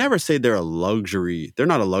 you would never say they're a luxury. They're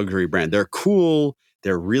not a luxury brand. They're cool.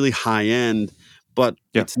 They're really high end, but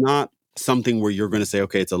Yeah. it's not something where you're going to say,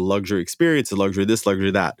 okay, it's a luxury experience, a luxury this,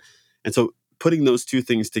 luxury that. And so putting those two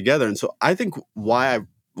things together. And so I think why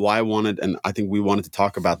I wanted, and I think we wanted to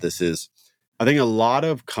talk about this is I think a lot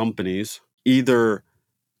of companies either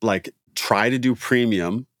like try to do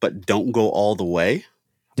premium, but don't go all the way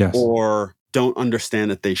Yes. or don't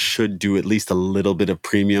understand that they should do at least a little bit of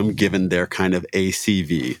premium given their kind of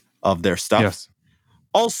ACV of their stuff. Yes.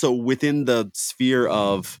 Also within the sphere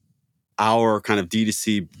of our kind of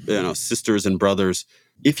D2C, sisters and brothers,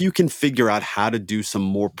 if you can figure out how to do some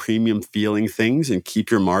more premium feeling things and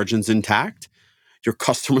keep your margins intact, your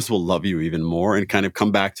customers will love you even more and kind of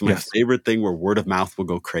come back to my Yes. favorite thing where word of mouth will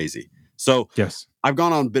go crazy. So Yes. I've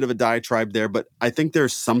gone on a bit of a diatribe there, but I think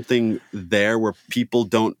there's something there where people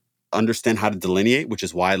don't understand how to delineate, which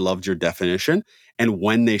is why I loved your definition and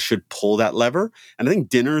when they should pull that lever. And I think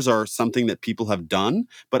dinners are something that people have done,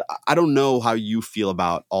 but I don't know how you feel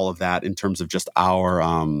about all of that in terms of just our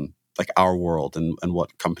our world and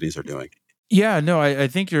what companies are doing. Yeah, no, I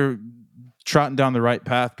think you're trotting down the right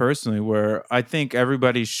path personally, where I think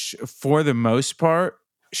everybody, for the most part,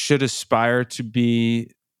 should aspire to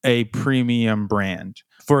be a premium brand.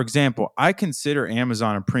 For example, I consider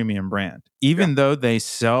Amazon a premium brand, Yeah. even though they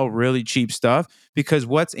sell really cheap stuff, because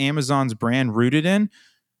what's Amazon's brand rooted in?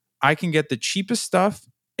 I can get the cheapest stuff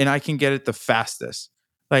and I can get it the fastest.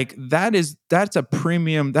 Like that's a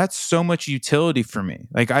premium. That's so much utility for me.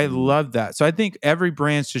 Like I Mm. love that. So I think every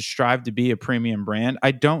brand should strive to be a premium brand.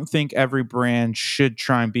 I don't think every brand should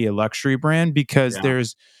try and be a luxury brand because Yeah.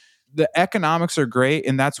 the economics are great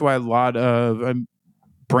and that's why a lot of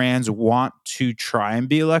brands want to try and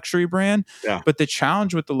be a luxury brand. Yeah. But the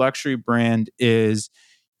challenge with the luxury brand is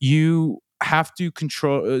you have to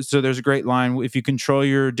control. So there's a great line: if you control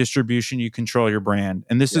your distribution, you control your brand.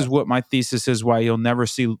 And this is Yes. what my thesis is why you'll never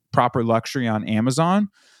see proper luxury on Amazon,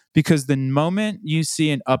 because the moment you see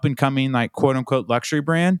an up and coming, like, quote unquote luxury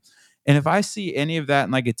brand, and if I see any of that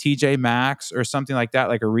in like a TJ Maxx or something like that,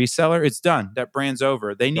 like a reseller, it's done. That brand's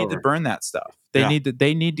over. They It's need to over. burn that stuff. Yeah.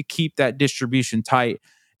 They need to keep that distribution tight.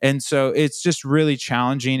 And so it's just really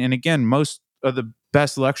challenging. And again, most of the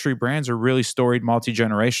best luxury brands are really storied,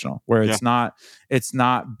 multi-generational, where Yeah. it's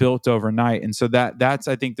not built overnight. And so that's,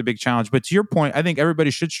 I think, the big challenge. But to your point, I think everybody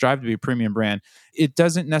should strive to be a premium brand. It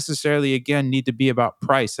doesn't necessarily, again, need to be about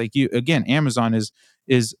price. Like, you, again, Amazon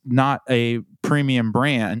is not a premium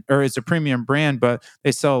brand, or it's a premium brand, but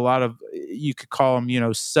they sell a lot of, you could call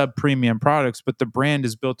them, sub premium products, but the brand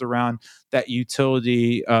is built around that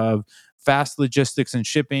utility of fast logistics and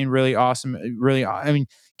shipping. Really awesome. Really, I mean,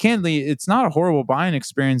 candidly, it's not a horrible buying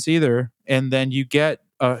experience either. And then you get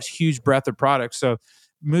a huge breadth of products. So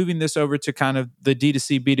moving this over to kind of the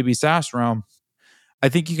D2C, B2B SaaS realm, I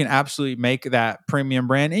think you can absolutely make that premium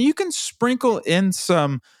brand, and you can sprinkle in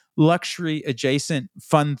some luxury adjacent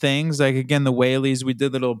fun things. Like, again, the Whaleys, we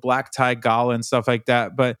did the little black tie gala and stuff like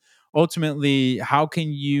that. But ultimately, how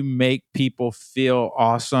can you make people feel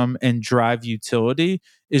awesome and drive utility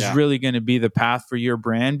is Yeah. really going to be the path for your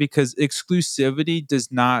brand, because exclusivity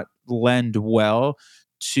does not lend well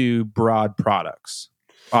to broad products,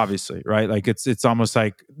 obviously, right? Like, it's almost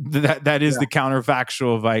like that is Yeah. the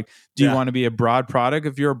counterfactual of, like, do you Yeah. want to be a broad product?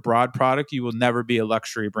 If you're a broad product, you will never be a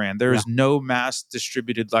luxury brand. There Yeah. is no mass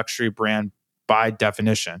distributed luxury brand by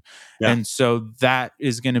definition. Yeah. And so that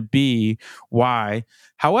is going to be why.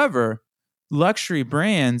 However, luxury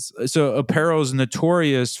brands, so apparel is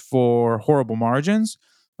notorious for horrible margins.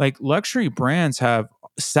 Like, luxury brands have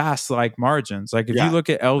SaaS like margins. Like, if you Yeah. look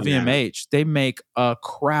at Bananas. LVMH, they make a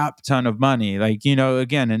crap ton of money. Like,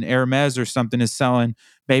 again, an Hermes or something is selling,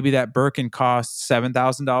 maybe that Birkin costs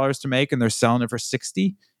 $7,000 to make, and they're selling it for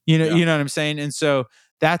 60. Yeah. You know what I'm saying? And so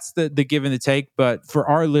that's the give and the take. But for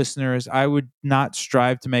our listeners, I would not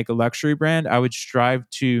strive to make a luxury brand. I would strive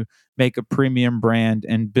to make a premium brand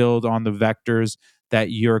and build on the vectors that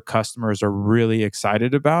your customers are really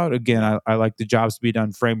excited about. Again, Yeah. I like the jobs to be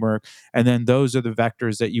done framework. And then those are the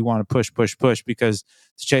vectors that you want to push, push, push. Because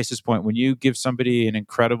to Chase's point, when you give somebody an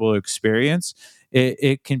incredible experience,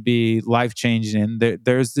 it can be life changing. And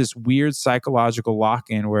there's this weird psychological lock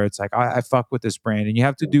in where it's like, I fuck with this brand. And you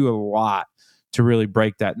have to do a lot to really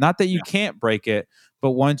break that. Not that you Yeah. can't break it,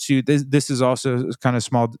 but once you, this is also kind of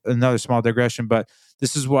small, another small digression, but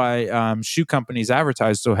this is why shoe companies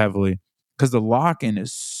advertise so heavily, because the lock in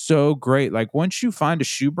is so great. Like, once you find a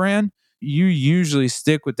shoe brand, you usually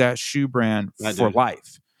stick with that shoe brand I for do.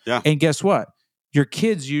 life. Yeah. And guess what? Your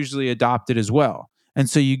kids usually adopt it as well. And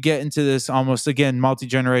so you get into this almost, again, multi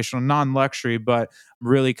generational, non luxury, but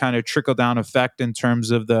really kind of trickle down effect in terms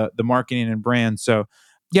of the marketing and brand. So,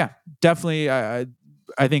 yeah, definitely.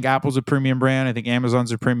 I think Apple's a premium brand. I think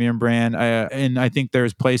Amazon's a premium brand. And I think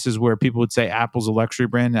there's places where people would say Apple's a luxury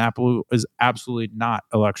brand. And Apple is absolutely not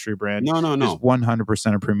a luxury brand. No, no, It is no.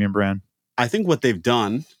 100% a premium brand. I think what they've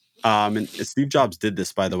done, and Steve Jobs did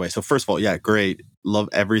this, by the way. So first of all, yeah, great. Love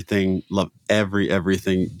everything. Love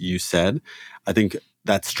everything you said. I think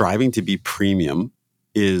that striving to be premium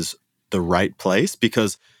is the right place,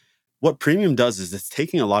 because what premium does is it's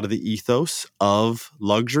taking a lot of the ethos of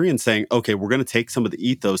luxury and saying, okay, we're going to take some of the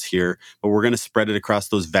ethos here, but we're going to spread it across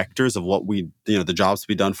those vectors of what we, the jobs to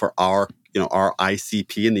be done for our, our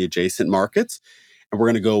ICP in the adjacent markets. And we're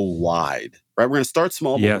going to go wide, right? We're going to start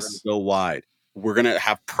small, but we're going to Yes. go wide. We're going to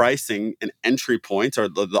have pricing and entry points, or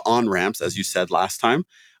the on ramps, as you said last time,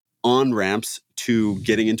 on ramps to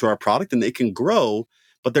getting into our product, and they can grow,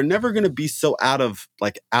 but they're never going to be so out of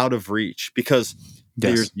reach, because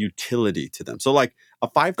there's Yes. utility to them. So like a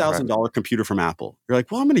Correct. $5,000 computer from Apple, you're like,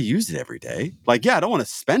 well, I'm going to use it every day. Like, yeah, I don't want to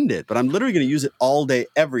spend it, but I'm literally going to use it all day,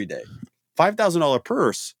 every day. $5,000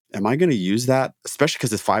 purse, am I going to use that? Especially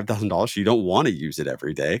because it's $5,000. So you don't want to use it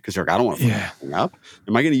every day because you're like, I don't want to fuck Yeah. anything up.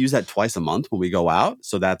 Am I going to use that twice a month when we go out?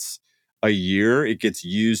 So that's a year. It gets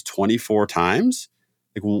used 24 times.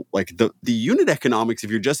 Like the unit economics,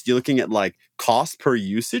 if you're just looking at like cost per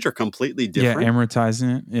usage, are completely Yeah. different.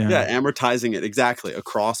 Amortizing it. Yeah. Yeah, amortizing it exactly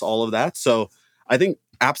across all of that. So I think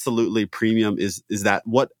absolutely premium is that.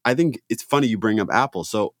 What I think, it's funny you bring up Apple.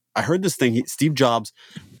 So I heard this thing. Steve Jobs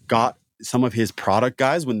got some of his product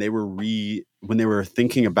guys when they were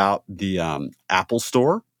thinking about the Apple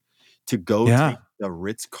Store to go take Yeah. the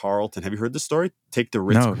Ritz Carlton. Have you heard the story? Take the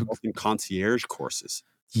Ritz No. Carlton concierge courses.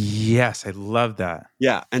 Yes, I love that.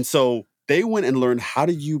 Yeah. And so they went and learned how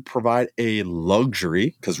do you provide a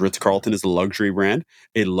luxury, because Ritz Carlton is a luxury brand,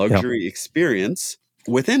 a Yep. luxury experience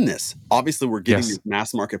within this. Obviously, we're getting these Yes.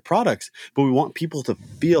 mass market products, but we want people to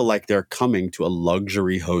feel like they're coming to a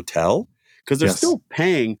luxury hotel because they're Yes. still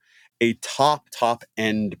paying a top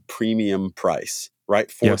end premium price, right?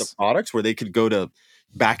 For the Yes. products where they could go to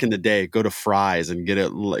back in the day, go to Fry's and get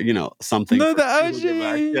it, something No, for the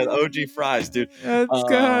 $2 yeah, the OG OG. fries, dude. Let's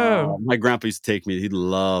go. My grandpa used to take me. He'd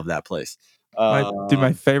love that place.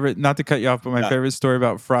 My favorite, not to cut you off, but my Yeah, favorite story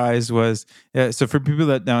about Fry's was, so for people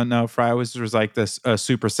that don't know, Fry was like this a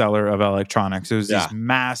super seller of electronics. It was these yeah,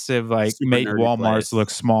 massive, like super make nerdy Walmarts place. look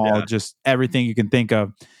small, Yeah, just everything you can think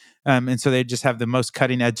of. And so they just have the most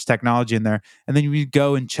cutting edge technology in there. And then you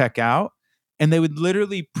go and check out, and they would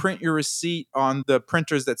literally print your receipt on the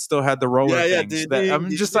printers that still had the roller yeah, yeah. things. Ding, That ding, I'm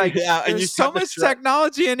ding, just ding. like, Yeah, and you there's so cut the much shred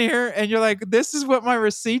technology in here, and you're like, this is what my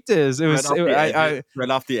receipt is. It right was, off the edges. I Right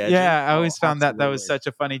off the edges. yeah, I Oh, always found that was absolutely. such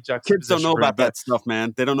a funny Kids don't juxtaposition know for me, about but that stuff,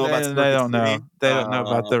 man. They don't know about they Circuit don't know. City. They don't know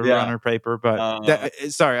about the Yeah. runner paper, but Uh,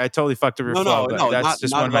 sorry, I totally fucked up your no, flow, no, but no, that's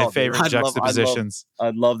just not one of at my all, dude. favorite juxtapositions.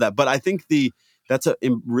 I love that. But I think that's a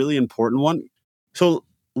really important one. So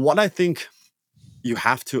what I think you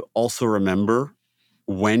have to also remember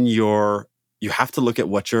when you have to look at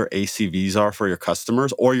what your ACVs are for your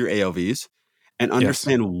customers or your AOVs and Yes.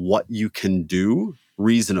 understand what you can do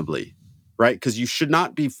reasonably, right? Because you should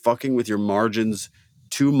not be fucking with your margins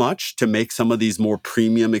too much to make some of these more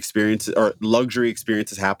premium experiences or luxury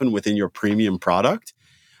experiences happen within your premium product.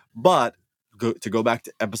 But to go back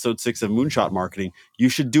to episode 6 of Moonshot Marketing, you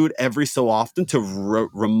should do it every so often to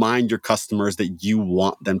remind your customers that you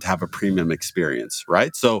want them to have a premium experience,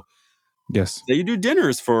 right? So Yes. say you do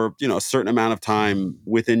dinners for a certain amount of time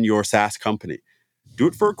within your SaaS company. Do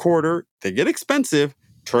it for a quarter. They get expensive.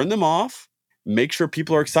 Turn them off. Make sure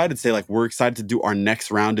people are excited. Say, like, we're excited to do our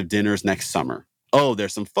next round of dinners next summer. Oh,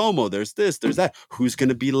 there's some FOMO. There's this, there's that. Who's going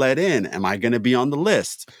to be let in? Am I going to be on the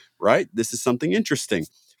list? Right? This is something interesting.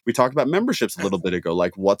 We talked about memberships a little bit ago.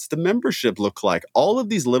 Like, what's the membership look like? All of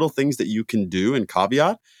these little things that you can do and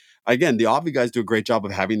caveat. Again, the Obvi guys do a great job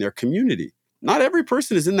of having their community. Not every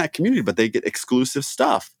person is in that community, but they get exclusive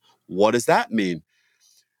stuff. What does that mean?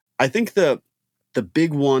 I think the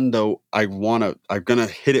big one though, I'm gonna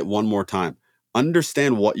hit it one more time.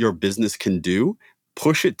 Understand what your business can do,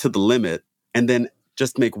 push it to the limit, and then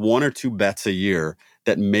just make one or two bets a year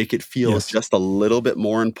that make it feel Yes. just a little bit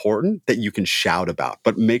more important that you can shout about.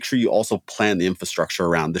 But make sure you also plan the infrastructure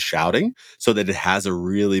around the shouting so that it has a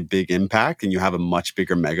really big impact and you have a much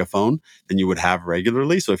bigger megaphone than you would have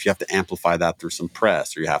regularly. So if you have to amplify that through some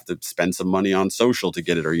press or you have to spend some money on social to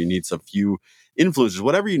get it, or you need some few influencers,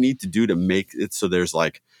 whatever you need to do to make it so there's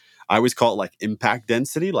like, I always call it like impact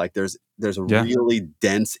density. Like there's a Yeah. really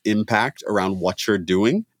dense impact around what you're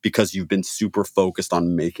doing because you've been super focused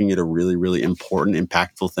on making it a really, really important,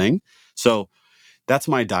 impactful thing. So that's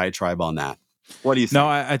my diatribe on that. What do you No,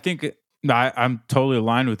 think? I think no, I'm totally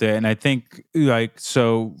aligned with it, and I think like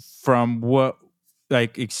so from what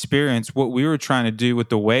like experience, what we were trying to do with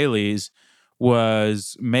the Whaleys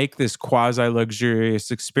was make this quasi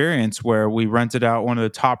luxurious experience where we rented out one of the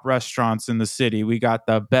top restaurants in the city. We got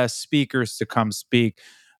the best speakers to come speak.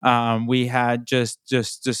 We had just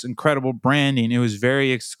incredible branding. It was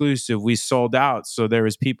very exclusive. We sold out, so there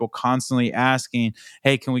was people constantly asking,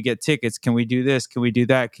 hey, can we get tickets? Can we do this? Can we do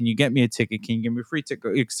that? Can you get me a ticket? Can you give me a free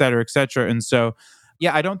ticket? Et cetera, et cetera. And so,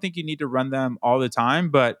 yeah, I don't think you need to run them all the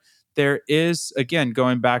time, but there is, again,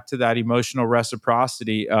 going back to that emotional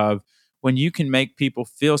reciprocity of when you can make people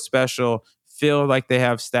feel special, feel like they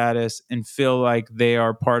have status, and feel like they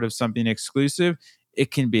are part of something exclusive,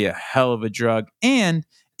 it can be a hell of a drug. And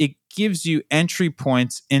it gives you entry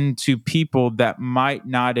points into people that might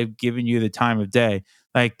not have given you the time of day.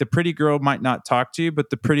 Like the pretty girl might not talk to you,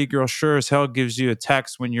 but the pretty girl sure as hell gives you a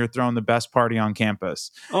text when you're throwing the best party on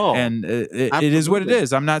campus. Oh, And it is what it absolutely.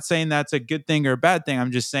 is. I'm not saying that's a good thing or a bad thing.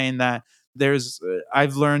 I'm just saying that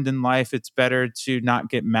I've learned in life it's better to not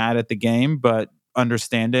get mad at the game, but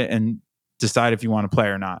understand it and decide if you want to play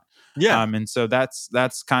or not. Yeah. And so that's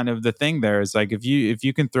kind of the thing there is like if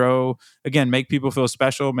you can throw again, make people feel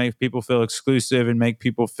special, make people feel exclusive, and make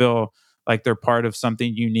people feel like they're part of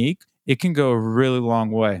something unique, it can go a really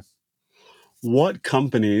long way. What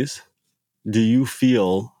companies do you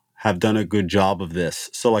feel have done a good job of this?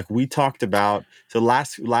 So like we talked about, so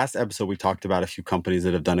last episode we talked about a few companies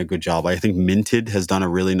that have done a good job. I think Minted has done a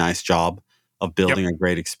really nice job of Yep. building a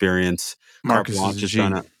great experience. Carte Marcus is Blanche a has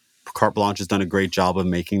done G. a Carte Blanche has done a great job of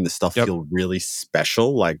making the stuff Yep. feel really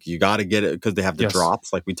special. Like you got to get it because they have the Yes.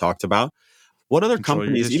 drops like we talked about. What other control your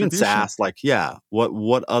companies, even distribution. SaaS, like, yeah,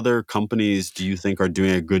 what other companies do you think are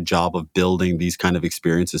doing a good job of building these kind of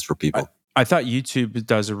experiences for I, people? I thought YouTube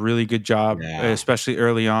does a really good job, Yeah. especially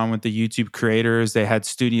early on with the YouTube creators. They had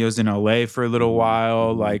studios in LA for a little Mhm,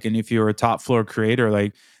 while. mhm. Like, and if you're a top floor creator,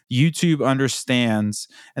 like YouTube understands,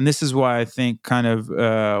 and this is why I think kind of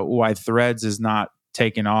why Threads is not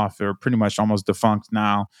taken off or pretty much almost defunct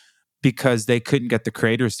now, because they couldn't get the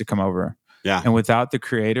creators to come over. Yeah, And without the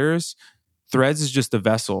creators, Threads is just a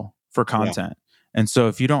vessel for yeah, content. And so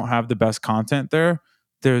if you don't have the best content there,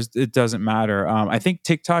 it doesn't matter. I think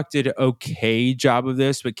TikTok did an okay job of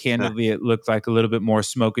this, but yeah, candidly, it looked like a little bit more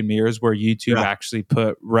smoke and mirrors where YouTube yeah, actually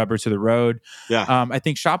put rubber to the road. yeah, I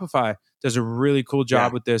think Shopify does a really cool yeah.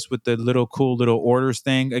 job with this, with the little cool little orders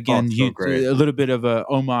thing. Oh, Again, it's so great. a little bit of a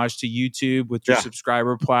homage to YouTube with your Yeah.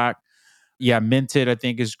 subscriber plaque. Yeah, Minted, I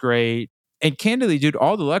think, is great. And candidly, dude,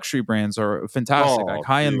 all the luxury brands are fantastic. Like Oh,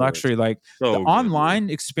 high end dude, luxury, like the so good, man. online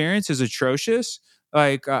experience is atrocious.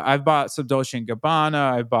 Like I've bought some Dolce and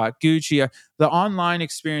Gabbana, I've bought Gucci. The online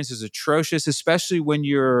experience is atrocious, especially when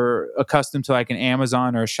you're accustomed to like an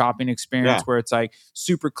Amazon or a shopping Yeah. experience where it's like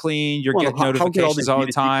super clean. You're Well, getting how good all notifications these all the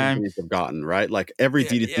D2C time. companies have gotten, right? Like, every Yeah,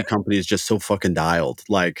 D2C yeah, company is just so fucking dialed.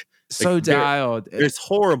 Like so they're dialed. it's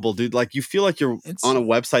horrible, dude. Like, you feel like you're It's on a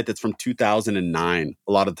website that's from 2009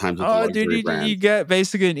 a lot of times with the Oh, dude, luxury you brands. get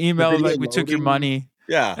basically an The email video like we took your loading. money,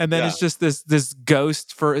 Yeah, and then yeah, it's just this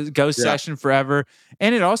ghost yeah, session forever.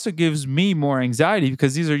 And it also gives me more anxiety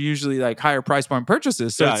because these are usually like higher price point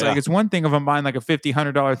purchases. So yeah, it's like yeah, it's one thing if I'm buying like a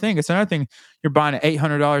 $50 thing. It's another thing you're buying an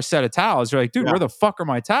 $800 set of towels. You're like, dude, yeah. where the fuck are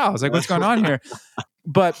my towels? Like, what's going on here?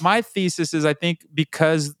 But my thesis is I think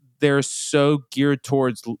because they're so geared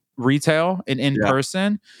towards retail and in Yeah,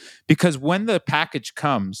 person, because when the package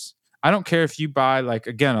comes, I don't care if you buy, like,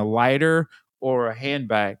 again, a lighter or a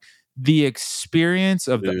handbag, the experience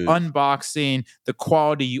of the dude. unboxing, the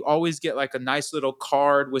quality, you always get like a nice little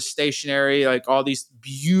card with stationery, like all these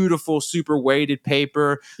beautiful, super weighted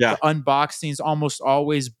paper. The Yeah, unboxings almost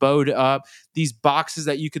always bowed up. These boxes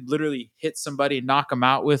that you could literally hit somebody and knock them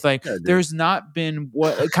out with. Like, yeah, dude. there's not been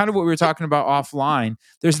what kind of what we were talking about offline.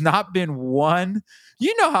 There's not been one.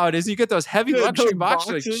 You know how it is. You get those heavy Dude, those luxury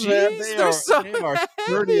boxes. You're like, boxes, man, geez, they're so they are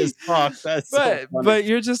sturdy as heavy. fuck. That's so But funny.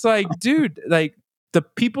 you're just like, dude, like the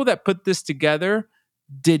people that put this together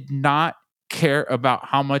did not care about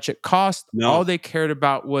how much it cost. No. All they cared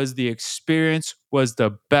about was the experience was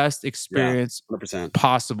the best Yeah, experience 100%.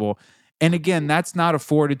 possible. And again, that's not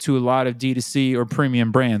afforded to a lot of D2C or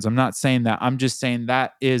premium brands. I'm not saying that. I'm just saying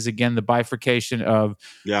that is, again, the bifurcation of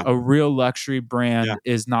Yeah, a real luxury yeah, brand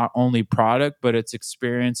is not only product, but it's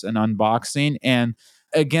experience and unboxing. And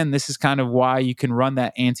again, this is kind of why you can run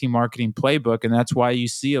that anti-marketing playbook. And that's why you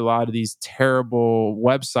see a lot of these terrible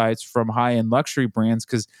websites from high-end luxury brands,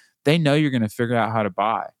 because they know you're going to figure out how to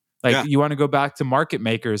buy. Like, yeah. you want to go back to market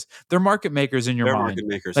makers. They're market makers in your They're mind. market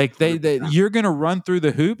makers, Like, they 100%. you're going to run through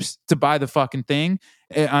the hoops to buy the fucking thing.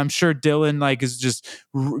 I'm sure Dylan like is just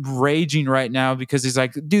raging right now because he's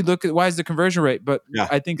like, dude, look at why is the conversion rate? But Yeah,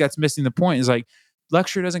 I think that's missing the point. Is like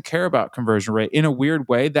luxury doesn't care about conversion rate in a weird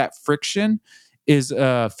way. That friction is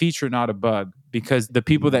a feature, not a bug, because the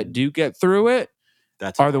people that do get through it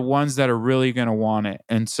that's are the important. ones that are really going to want it.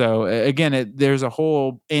 And so again, there's a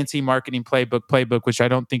whole anti-marketing playbook, which I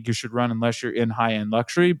don't think you should run unless you're in high-end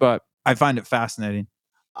luxury, but I find it fascinating.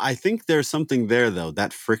 I think there's something there, though.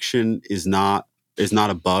 That friction is not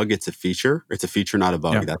a bug, it's a feature. It's a feature, not a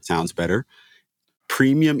Yeah. bug. That sounds better.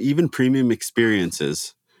 Even premium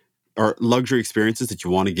experiences or luxury experiences that you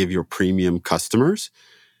want to give your premium customers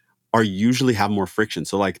are usually have more friction.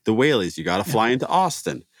 So, like the Whaleys, you got to Yeah. fly into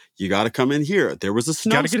Austin. You got to come in here. There was a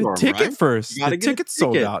You got to get a snowstorm, ticket right? You first. got The to get a ticket's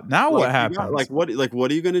sold ticket. out. Now Like, what you got happens?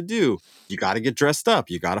 what are you gonna do? You got to get dressed up.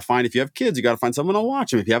 You got to find, if you have kids, you got to find someone to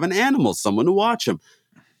watch them. If you have an animal, someone to watch them.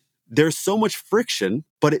 There's so much friction,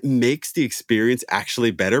 but it makes the experience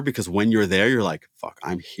actually better because when you're there, you're like, fuck,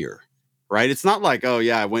 I'm here. Right? It's not like, oh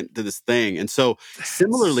yeah, I went to this thing. And so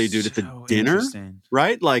similarly, dude, That's it's a so dinner, interesting.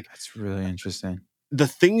 right? Like That's really interesting. the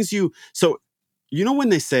things when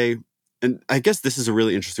they say, and I guess this is a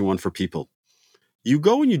really interesting one for people. You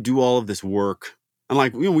go and you do all of this work, and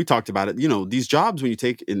like we talked about it. These jobs when you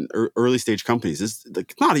take in early stage companies is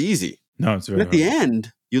like not easy. No, it's And very at the hard.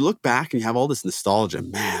 end, you look back and you have all this nostalgia.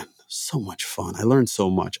 Man, so much fun. I learned so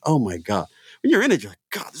much. Oh my god. When you're in it, you're like,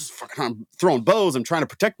 God, this is fucking. I'm throwing bows. I'm trying to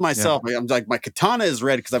protect Yeah. myself. I'm like, my katana is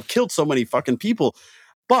red because I've killed so many fucking people.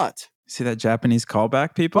 But See that Japanese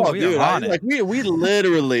callback, people? oh, We are dude, on it. we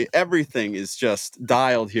literally everything is just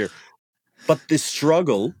dialed here. But the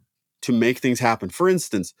struggle to make things happen. For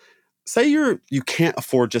instance, say you can't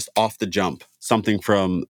afford just off the jump something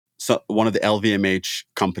from one of the LVMH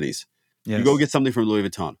companies. You go Yes. get something from Louis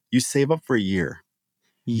Vuitton. You save up for a year.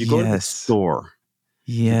 You go to the Yes. store.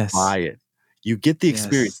 You Yes. buy it. You get the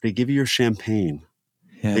experience. Yes. They give you your champagne.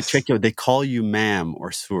 They check Yes. you. They call you ma'am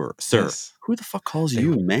or sir. Sir. Yes. Who the fuck calls They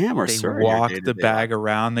you ma'am or they sir in your day walk to the day life? bag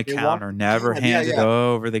around the They walk. counter, never God, yeah, hand it yeah.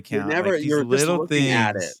 over the You're counter. never. Like these You're just little looking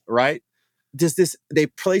at it, things. right? Just this. They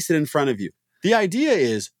place it in front of you. The idea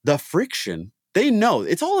is the friction. They know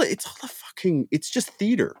it's all. It's all the fucking. It's just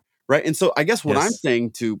theater, right? And so I guess what I'm Yes.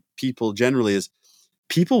 saying to people generally is,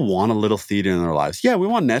 people want a little theater in their lives. Yeah, we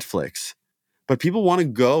want Netflix. But people want to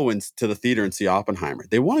go to the theater and see Oppenheimer.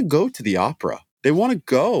 They want to go to the opera. They want to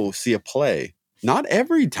go see a play. Not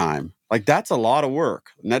every time. Like, that's a lot of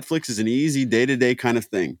work. Netflix is an easy day-to-day kind of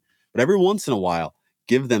thing. But every once in a while,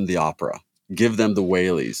 give them the opera. Give them the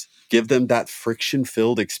Whaleys. Give them that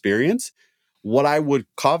friction-filled experience. What I would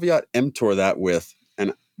caveat emptor that with,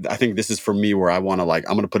 and I think this is for me where I want to, like,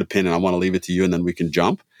 I'm going to put a pin and I want to leave it to you and then we can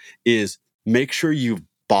jump, is make sure you've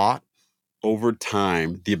bought over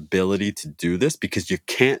time the ability to do this, because you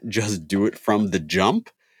can't just do it from the jump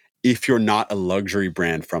if you're not a luxury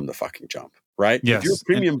brand from the fucking jump, right? If you're a Yes.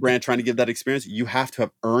 premium brand trying to give that experience, you have to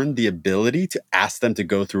have earned the ability to ask them to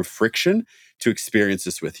go through friction to experience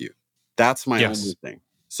this with you. That's my only Yes. thing.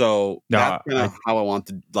 So that's No, kind of how I want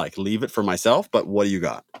to, like, leave it for myself. But what do you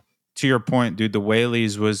got? to your point, dude, the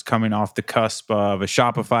Whaley's was coming off the cusp of a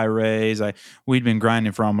Shopify raise. We'd been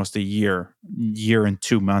grinding for almost a year and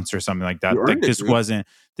 2 months or something like You that. earned Like it, dude.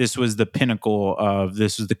 this was the pinnacle of,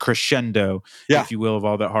 this was the crescendo, Yeah. if you will, of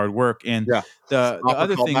all that hard work. And Yeah. the Opera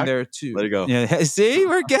other thing callback. there too, Let it go. yeah, see,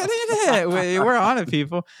 we're getting it. We're on it,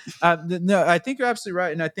 people. No, I think you're absolutely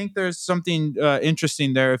right, and I think there's something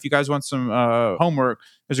interesting there. If you guys want some homework,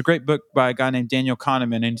 there's a great book by a guy named Daniel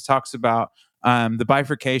Kahneman, and he talks about the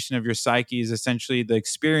bifurcation of your psyche is essentially the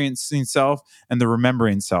experiencing self and the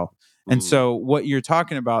remembering self. And Mm. so what you're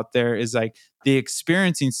talking about there is like the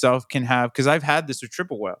experiencing self can have, because I've had this with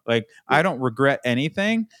Triple Whale. Like, Yeah. I don't regret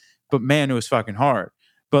anything, but man, it was fucking hard.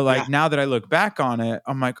 But like, Yeah. now that I look back on it,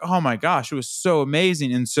 I'm like, oh my gosh, it was so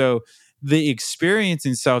amazing. And so the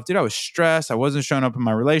experiencing self, dude, I was stressed. I wasn't showing up in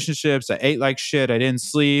my relationships. I ate like shit. I didn't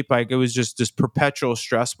sleep. Like, it was just this perpetual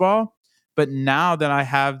stress ball. But now that I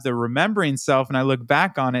have the remembering self and I look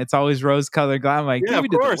back on it, it's always rose colored glass. I'm like, Yeah, dude, of we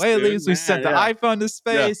did the course, dude. Whaleys. We Man, sent the yeah. iPhone to Yeah.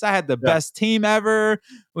 space. I had the Yeah. best team ever.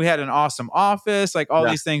 We had an awesome office, like all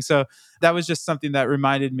Yeah. these things. So that was just something that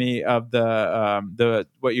reminded me of the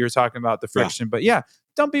what you were talking about, the Yeah. friction. But yeah,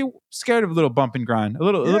 don't be scared of a little bump and grind. A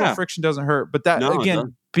little Yeah. friction doesn't hurt. But that, No, it again,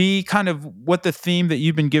 doesn't. be kind of what the theme that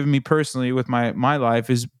you've been giving me personally with my life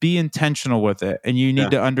is, be intentional with it. And you Yeah.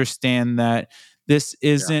 need to understand that this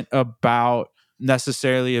Yeah. isn't about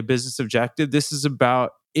necessarily a business objective. This is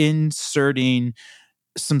about inserting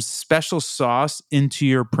some special sauce into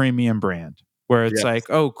your premium brand, where it's Yes. like,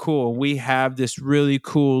 oh, cool, we have this really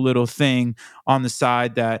cool little thing on the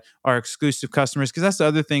side that are exclusive customers. Because that's the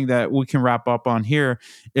other thing that we can wrap up on here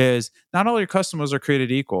is, not all your customers are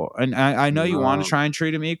created equal. And I know you want to No, try and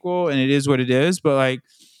treat them equal, and it is what it is, but like,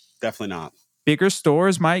 definitely not. bigger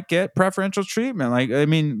stores might get preferential treatment. Like, I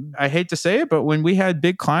mean, I hate to say it, but when we had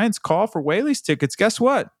big clients call for Whaley's tickets, guess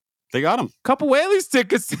what? They got them. Couple Whaley's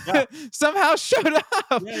tickets Yeah. somehow showed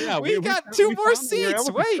up. Yeah, yeah. We We got two we more found that we were seats. able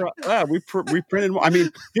to Wait. yeah, we printed more. I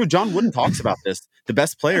mean, dude, John Wooden talks about this. The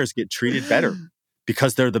best players get treated better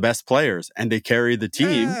because they're the best players and they carry the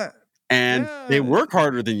team Yeah. and they Yeah. work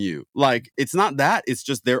harder than you. Like, it's not that, it's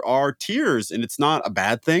just there are tiers and it's not a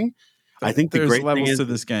bad thing. I think the There's great thing levels is to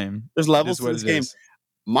this game. there's It levels is to what this it game. is.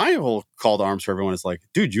 My whole call to arms for everyone is like,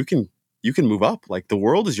 dude, you can move up. Like, the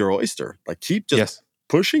world is your oyster. Like, keep just Yes.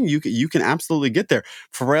 pushing. You can absolutely get there.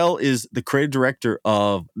 Pharrell is the creative director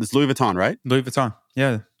of this Louis Vuitton, right? Louis Vuitton.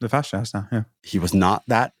 Yeah. The fashion house now. Yeah. He was not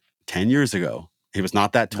that 10 years ago. He was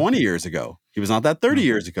not that No. 20 years ago. He was not that 30 No.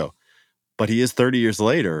 years ago. But he is 30 years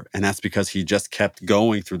later, and that's because he just kept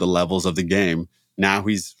going through the levels of the game. Now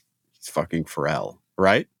he's fucking Pharrell,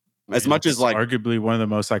 right? As And much as, it's like, arguably one of the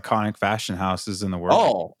most iconic fashion houses in the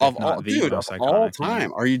world, of if all, not the dude, of most all iconic.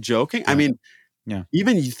 time. Are you joking? I Yeah. mean, Yeah.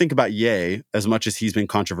 even you think about Ye, as much as he's been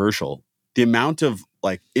controversial, the amount of,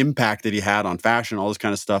 like, impact that he had on fashion, all this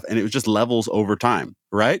kind of stuff, and it was just levels over time,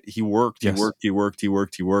 right? He worked, he Yes. worked, he worked, he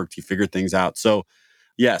worked, he worked, he figured things out. So,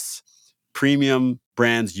 yes, premium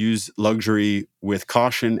brands use luxury with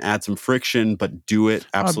caution, add some friction, but do it,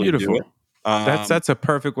 Oh, absolutely do it. beautiful. That's a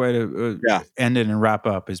perfect way to Yeah, end it and wrap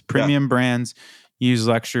up. Is yeah, premium brands use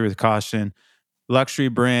luxury with caution. Luxury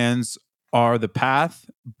brands are the path,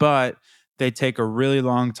 but they take a really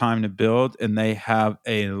long time to build, and they have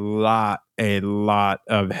a lot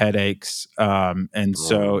of headaches. And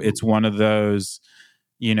so bro. it's one of those.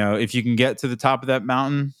 if you can get to the top of Yeah.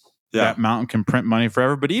 that mountain can print money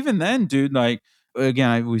forever. But even then, dude, like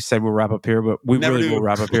again, we said we'll wrap up here, but we Never really will do.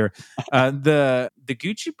 wrap up here. The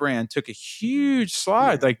Gucci brand took a huge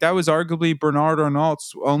slide. Like that was arguably Bernard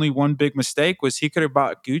Arnault's only one big mistake was he could have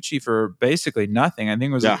bought Gucci for basically nothing. I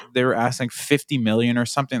think it was Yeah. they were asking 50 million or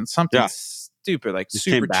something Yeah. stupid, like Just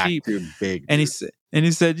came super back, cheap. dude. Big, And dude.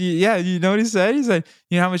 he said, yeah, you know what he said? He said,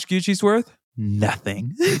 you know how much Gucci's worth?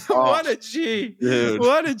 Nothing. Oh, What a G. dude.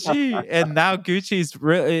 What a G. And now Gucci's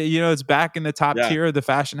really, it's back in the top Yeah. tier of the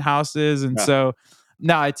fashion houses. And Yeah. so,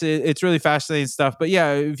 no, it's really fascinating stuff. But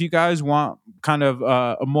yeah, if you guys want kind of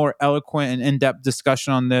a more eloquent and in-depth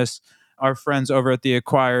discussion on this, our friends over at the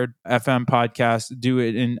Acquired FM podcast do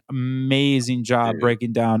an amazing job Dude,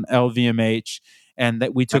 breaking down LVMH, and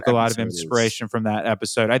that we that took a lot of episode is inspiration from that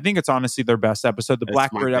episode. I think it's honestly their best episode. The it's my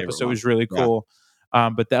Blackbird favorite episode one. was really Yeah. cool.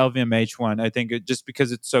 But the LVMH one, I think just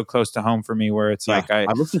because it's so close to home for me, where it's Yeah. like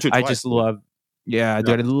I've listened to it I twice, just dude. love, yeah, Yeah.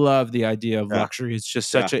 dude, I love the idea of Yeah. luxury. It's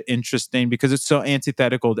just Yeah. such an interesting because it's so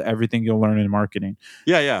antithetical to everything you'll learn in marketing.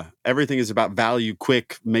 Yeah. Yeah. Everything is about value,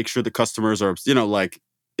 quick, make sure the customers are, like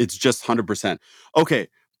it's just 100%. Okay.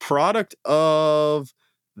 Product of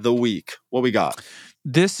the week. What we got?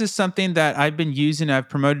 This is something that I've been using. I've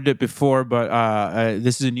promoted it before, but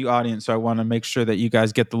this is a new audience, so I want to make sure that you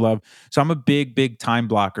guys get the love. So I'm a big time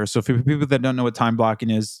blocker. So for people that don't know what time blocking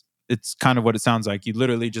is, it's kind of what it sounds like. You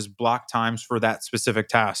literally just block times for that specific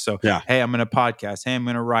task. So, Yeah. hey, I'm going to podcast. Hey, I'm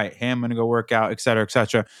going to write. Hey, I'm going to go work out, et cetera, et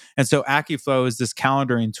cetera. And so AccuFlow is this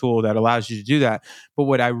calendaring tool that allows you to do that. But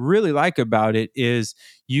what I really like about it is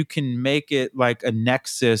you can make it like a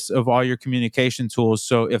nexus of all your communication tools.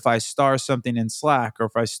 So if I star something in Slack, or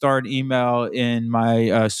if I star an email in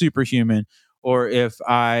my Superhuman, or if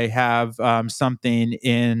I have something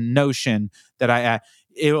in Notion that I add,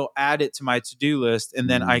 it'll add it to my to-do list, and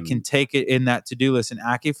then I can take it in that to-do list in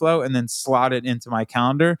AccuFlow and then slot it into my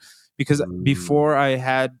calendar. Because Mm. before I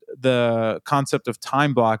had the concept of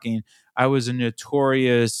time blocking, I was a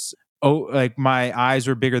notorious, like my eyes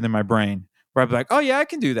were bigger than my brain, where I'd be like, oh yeah, I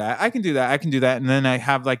can do that. I can do that. I can do that. And then I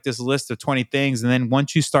have like this list of 20 things. And then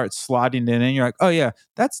once you start slotting it in, you're like, oh yeah,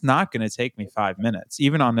 that's not going to take me 5 minutes.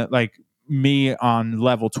 Even on like me on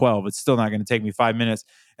level 12, it's still not going to take me 5 minutes.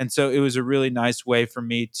 And so it was a really nice way for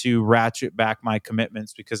me to ratchet back my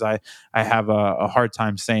commitments, because I have a hard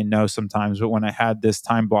time saying no sometimes. But when I had this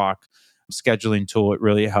time block scheduling tool, it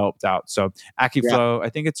really helped out. So Yeah. AccuFlow, I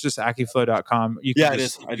think it's just AccuFlow.com. You can Yeah, it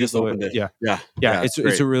is. just I just Google it. opened it. Yeah. Yeah. Yeah. Yeah. It's It's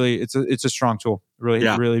great. a really, it's a strong tool.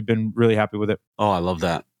 Yeah. Really been really happy with it. Oh, I love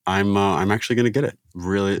that. I'm actually gonna get it.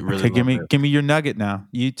 Really, really Okay. love it. Give me your nugget now.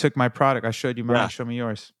 You took my product. I showed you mine. Yeah. Show me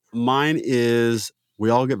yours. Mine is we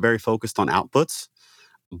all get very focused on outputs,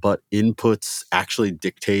 but inputs actually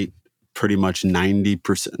dictate pretty much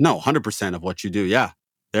 90%, no, 100% of what you do. Yeah.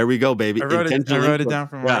 There we go, baby. I Intentional wrote it input. down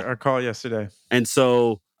from Yeah. our call yesterday. And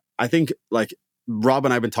so I think like Rob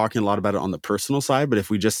and I have been talking a lot about it on the personal side, but if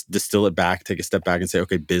we just distill it back, take a step back and say,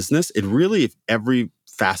 okay, business, it really, if every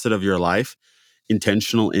facet of your life,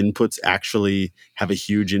 intentional inputs actually have a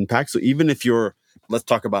huge impact. So even if let's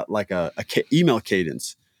talk about like a email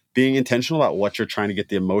cadence, being intentional about what you're trying to get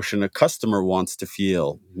the emotion a customer wants to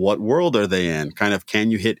feel. What world are they in? Kind of,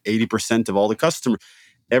 can you hit 80% of all the customers?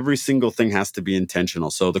 Every single thing has to be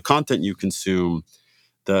intentional. So the content you consume,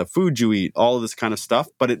 the food you eat, all of this kind of stuff,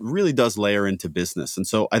 but it really does layer into business. And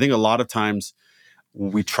so I think a lot of times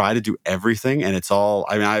we try to do everything and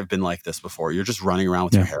I've been like this before. You're just running around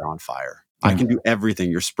with your hair on fire. I can do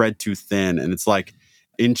everything. You're spread too thin. And it's like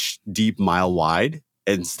inch deep, mile wide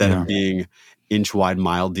instead of being inch wide,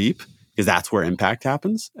 mile deep, because that's where impact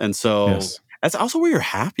happens. And so that's also where you're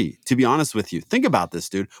happy, to be honest with you. Think about this,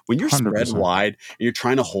 dude. When you're spread 100%. wide and you're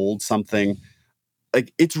trying to hold something,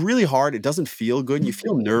 like it's really hard. It doesn't feel good. You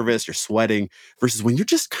feel nervous. You're sweating. Versus when you're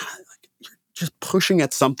just kind of like you're just pushing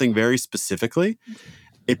at something very specifically,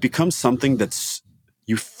 it becomes something that's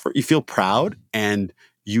you feel proud and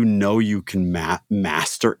you can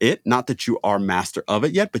master it. Not that you are master of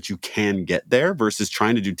it yet, but you can get there. Versus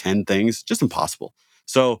trying to do 10 things, just impossible.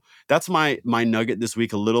 So that's my nugget this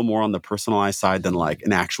week. A little more on the personalized side than like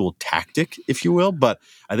an actual tactic, if you will. But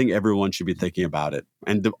I think everyone should be thinking about it.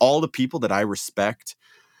 And all the people that I respect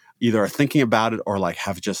either are thinking about it or like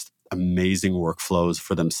have just amazing workflows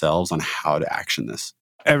for themselves on how to action this.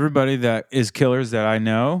 Everybody that is killers that I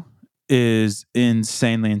know is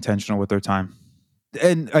insanely intentional with their time.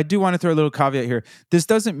 And I do want to throw a little caveat here. This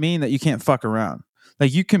doesn't mean that you can't fuck around.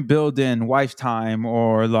 Like you can build in wife time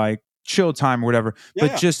or like chill time or whatever,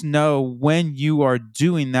 but just know when you are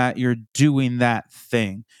doing that, you're doing that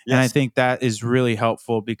thing. And I think that is really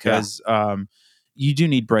helpful because you do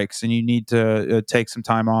need breaks and you need to take some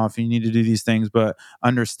time off and you need to do these things, but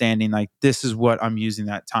understanding like this is what I'm using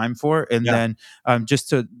that time for. And Yeah. then just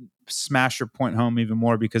to smash your point home even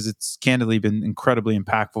more, because it's candidly been incredibly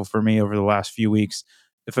impactful for me over the last few weeks.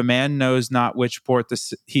 If a man knows not which port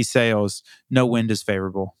he sails, no wind is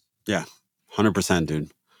favorable. Yeah. 100%,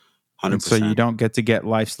 dude. And so you 100%. don't get to get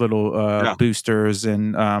life's little Yeah. boosters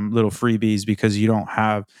and little freebies because you don't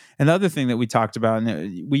have. And the other thing that we talked about,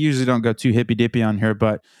 and we usually don't go too hippy dippy on here,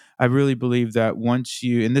 but I really believe that once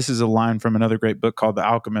you, and this is a line from another great book called The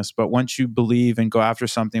Alchemist, but once you believe and go after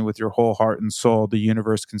something with your whole heart and soul, the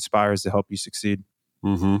universe conspires to help you succeed.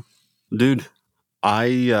 Mm-hmm. Dude,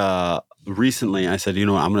 I recently I said, you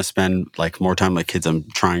know what, I'm gonna spend like more time with my kids. I'm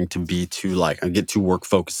trying to be too like I get too work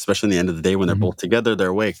focused, especially in the end of the day when they're Mhm. both together, they're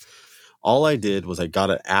awake. All I did was I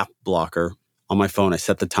got an app blocker on my phone. I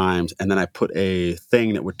set the times, and then I put a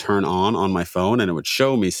thing that would turn on my phone, and it would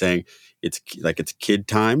show me saying it's kid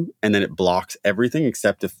time, and then it blocks everything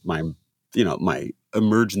except if my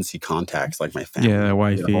emergency contacts like my Yeah, family get a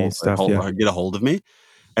wifey hold, stuff. Yeah. get a hold of me.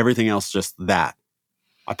 Everything else just that.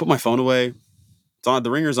 I put my phone away. It's on.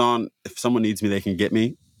 The ringer's on. If someone needs me, they can get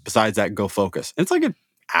me. Besides that, go focus. And it's like an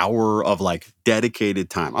hour of like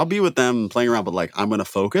dedicated time. I'll be with them playing around, but like I'm gonna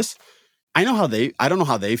focus. I don't know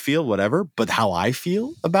how they feel, whatever, but how I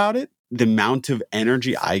feel about it, the amount of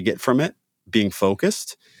energy I get from it being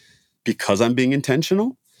focused because I'm being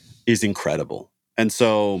intentional is incredible. And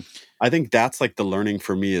so I think that's like the learning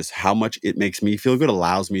for me is how much it makes me feel good,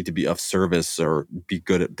 allows me to be of service or be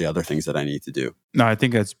good at the other things that I need to do. No, I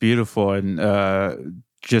think that's beautiful. And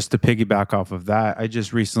just to piggyback off of that, I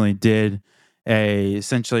just recently did a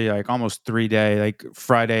essentially like almost 3 day, like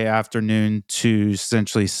Friday afternoon to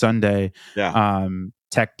essentially Sunday Yeah.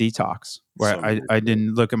 tech detox, So where I, nice, I dude.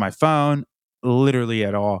 didn't look at my phone literally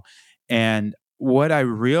at all. And what I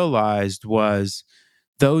realized was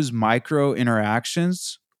those micro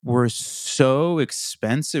interactions were so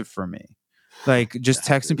expensive for me. Like just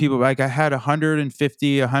Yeah, texting dude. people, like I had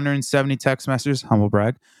 150, 170 text messages, humble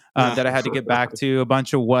brag, Yeah. that I had to get back to, a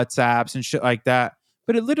bunch of WhatsApps and shit like that.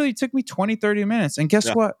 But it literally took me 20, 30 minutes. And guess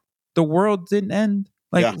Yeah. what? The world didn't end.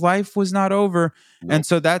 Like Yeah. life was not over. And Nope.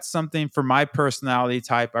 so that's something for my personality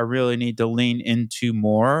type I really need to lean into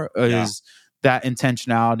more Yeah. is that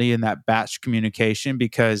intentionality and that batch communication,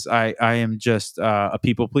 because I am just a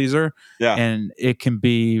people pleaser, Yeah. and it can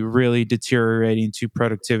be really deteriorating to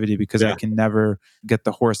productivity because I Yeah. can never get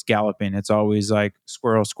the horse galloping. It's always like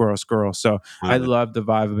squirrel, squirrel, squirrel. So I love the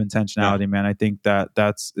vibe of Yeah. intentionality, man. I think that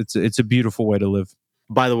it's a beautiful way to live.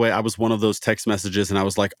 By the way, I was one of those text messages and I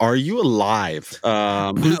was like, "Are you alive?"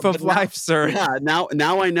 Proof But of now life, sir. yeah, now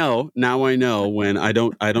I know. Now I know when I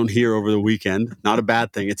don't hear over the weekend. Not a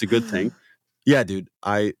bad thing. It's a good thing. Yeah, dude.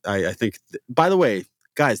 I think by the way,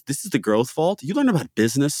 guys, this is the growth vault. You learn about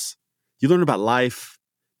business, you learn about life,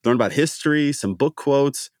 learn about history, some book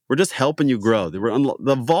quotes. We're just helping you grow.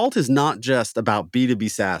 The vault is not just about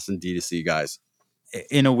B2B SaaS and D2C, guys.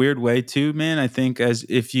 In a weird way too, man. I think as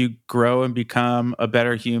if you grow and become a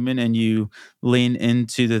better human and you lean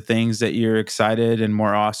into the things that you're excited and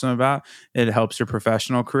more awesome about, it helps your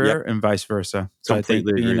professional Yep. career and vice versa. So I think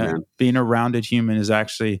Completely agree, man. being a rounded human is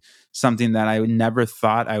actually something that I never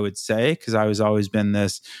thought I would say, because I was always been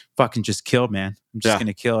this fucking just kill, man. I'm just Yeah.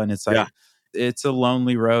 gonna kill. And it's Yeah. like it's a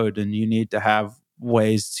lonely road and you need to have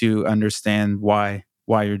ways to understand why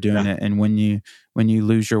you're Yeah. doing it. And when you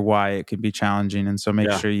lose your why, it can be challenging. And so make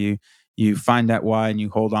Yeah. sure you find that why and you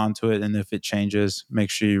hold on to it. And if it changes, make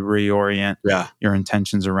sure you reorient Yeah. your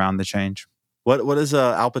intentions around the change. What is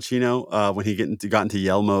Al Pacino when he got into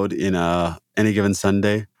yell mode in Any Given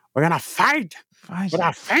Sunday? We're gonna fight Fine. with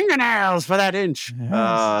our fingernails for that inch. Yes.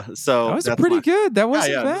 That So was that's pretty my good. That yeah,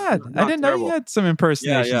 wasn't yeah, bad. I not didn't know you terrible. had some Yeah,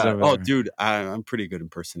 impersonations yeah. over Oh, there. dude, I'm pretty good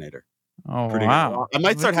impersonator. Oh Pretty good. wow. I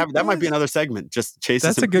might start Look at having that. Might be this. another segment. Just Chase's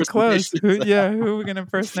That's a good close. impersonations. Who are we gonna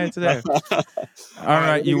impersonate today? All All right, right,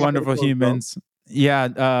 what do you you got for the wonderful close, bro? humans.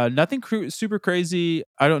 Yeah, nothing super crazy.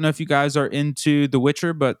 I don't know if you guys are into The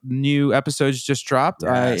Witcher, but new episodes just dropped.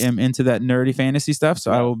 I Yes, am into that nerdy fantasy stuff,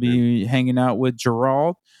 so I yes, will man. be hanging out with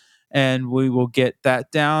Gerald, and we will get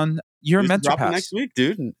that down. You're a Newsy mentor dropping next pass. week,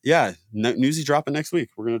 dude. Yeah, Newsy dropping next week.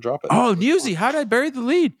 We're gonna drop it. Oh, So it's fun. Newsy, how did I bury the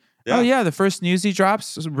lead? Oh Yeah, yeah, the first Newsy drops.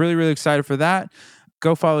 So really, really excited for that.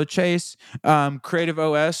 Go follow Chase. Creative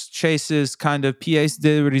OS, Chase's kind of pièce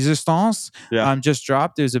de résistance, yeah. just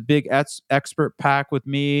dropped. There's a big expert pack with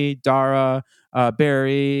me, Dara,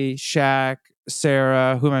 Barry, Shaq,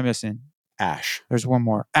 Sarah. Who am I missing? Ash. There's one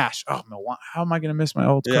more. Ash. Oh no, how am I going to miss my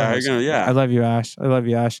old Yeah, you're co-host? gonna. I Yeah, love you, Ash. I love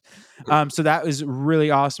you, Ash. So that was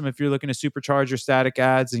really awesome. If you're looking to supercharge your static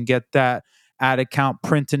ads and get that ad account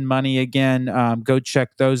printing money again. Go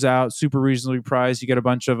check those out. Super reasonably priced. You get a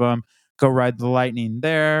bunch of them. Go ride the lightning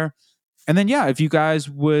there. And then, yeah, if you guys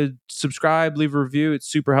would subscribe, leave a review, it's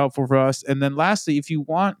super helpful for us. And then, lastly, if you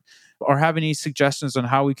want or have any suggestions on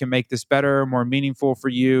how we can make this better, more meaningful for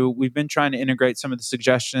you, we've been trying to integrate some of the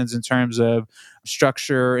suggestions in terms of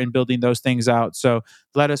structure and building those things out. So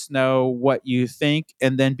let us know what you think.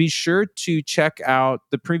 And then be sure to check out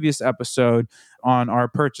the previous episode on our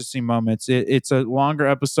purchasing moments. It's a longer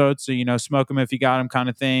episode. So, smoke them if you got them kind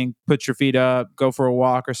of thing. Put your feet up, go for a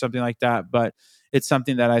walk or something like that. But it's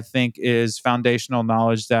something that I think is foundational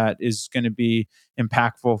knowledge that is going to be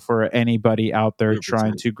impactful for anybody out there 100%.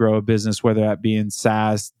 trying to grow a business, whether that be in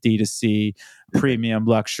SaaS, D2C, premium,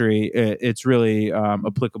 luxury. It's really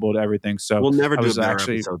applicable to everything. So We'll never I do a was better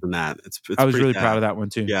actually, episode than that. It's I was pretty really bad. proud of that one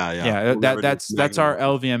too. Yeah. Yeah, We'll never do that's our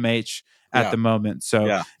magnum. LVMH at Yeah. the moment. So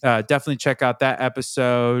Yeah. definitely check out that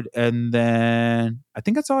episode. And then I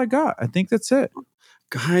think that's all I got. I think that's it.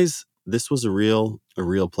 Guys, this was a real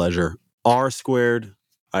pleasure. R squared.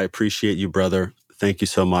 I appreciate you, brother. Thank you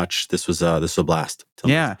so much. This was a blast.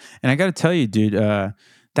 Yeah, and I got to tell you, dude, that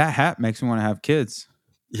hat makes me want to have kids.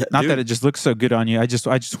 Yeah, Not dude. that it just looks so good on you. I just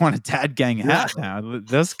want a dad gang hat now.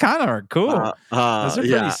 Those kind of are cool. Those are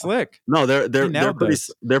pretty slick. No, they're nailed pretty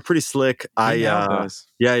those. they're pretty slick. You nailed those.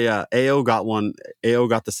 Yeah. AO got one. AO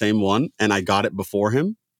got the same one, and I got it before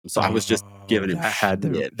him. So I was just giving him that had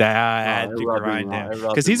to shit. grind him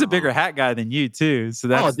because he's a bigger hat guy than you too. So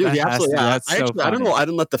that's dude, absolutely. That's so I don't know. I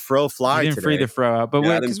didn't let the fro fly. You didn't today. free the fro out, but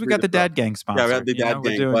because we got the dad gang sponsor. Yeah, we got the dad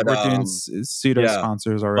gang. We're doing pseudo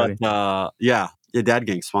sponsors already. But dad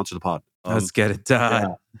gang sponsor the pod. Let's get it done.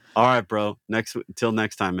 Yeah. All right, bro. Till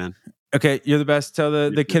next time, man. Okay, you're the best. Tell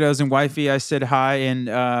the kiddos and wifey I said hi, and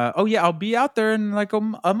I'll be out there in like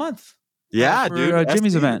a month. Yeah, for, dude.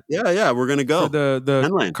 Jimmy's event. Yeah, we're gonna go. For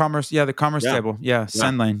the commerce, the commerce table. Yeah,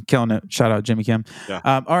 Send Lane, killing it. Shout out Jimmy Kim. Yeah.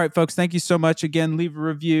 All right, folks, thank you so much again. Leave a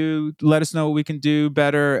review. Let us know what we can do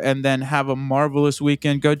better, and then have a marvelous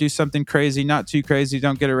weekend. Go do something crazy, not too crazy.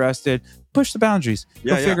 Don't get arrested. Push the boundaries.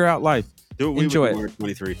 Go figure out life. Enjoy it.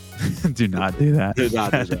 23. Do not do that. Do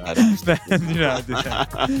not do that. Do not do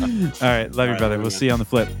that. All right, love you, brother. We'll see you on the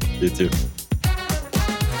flip. You too.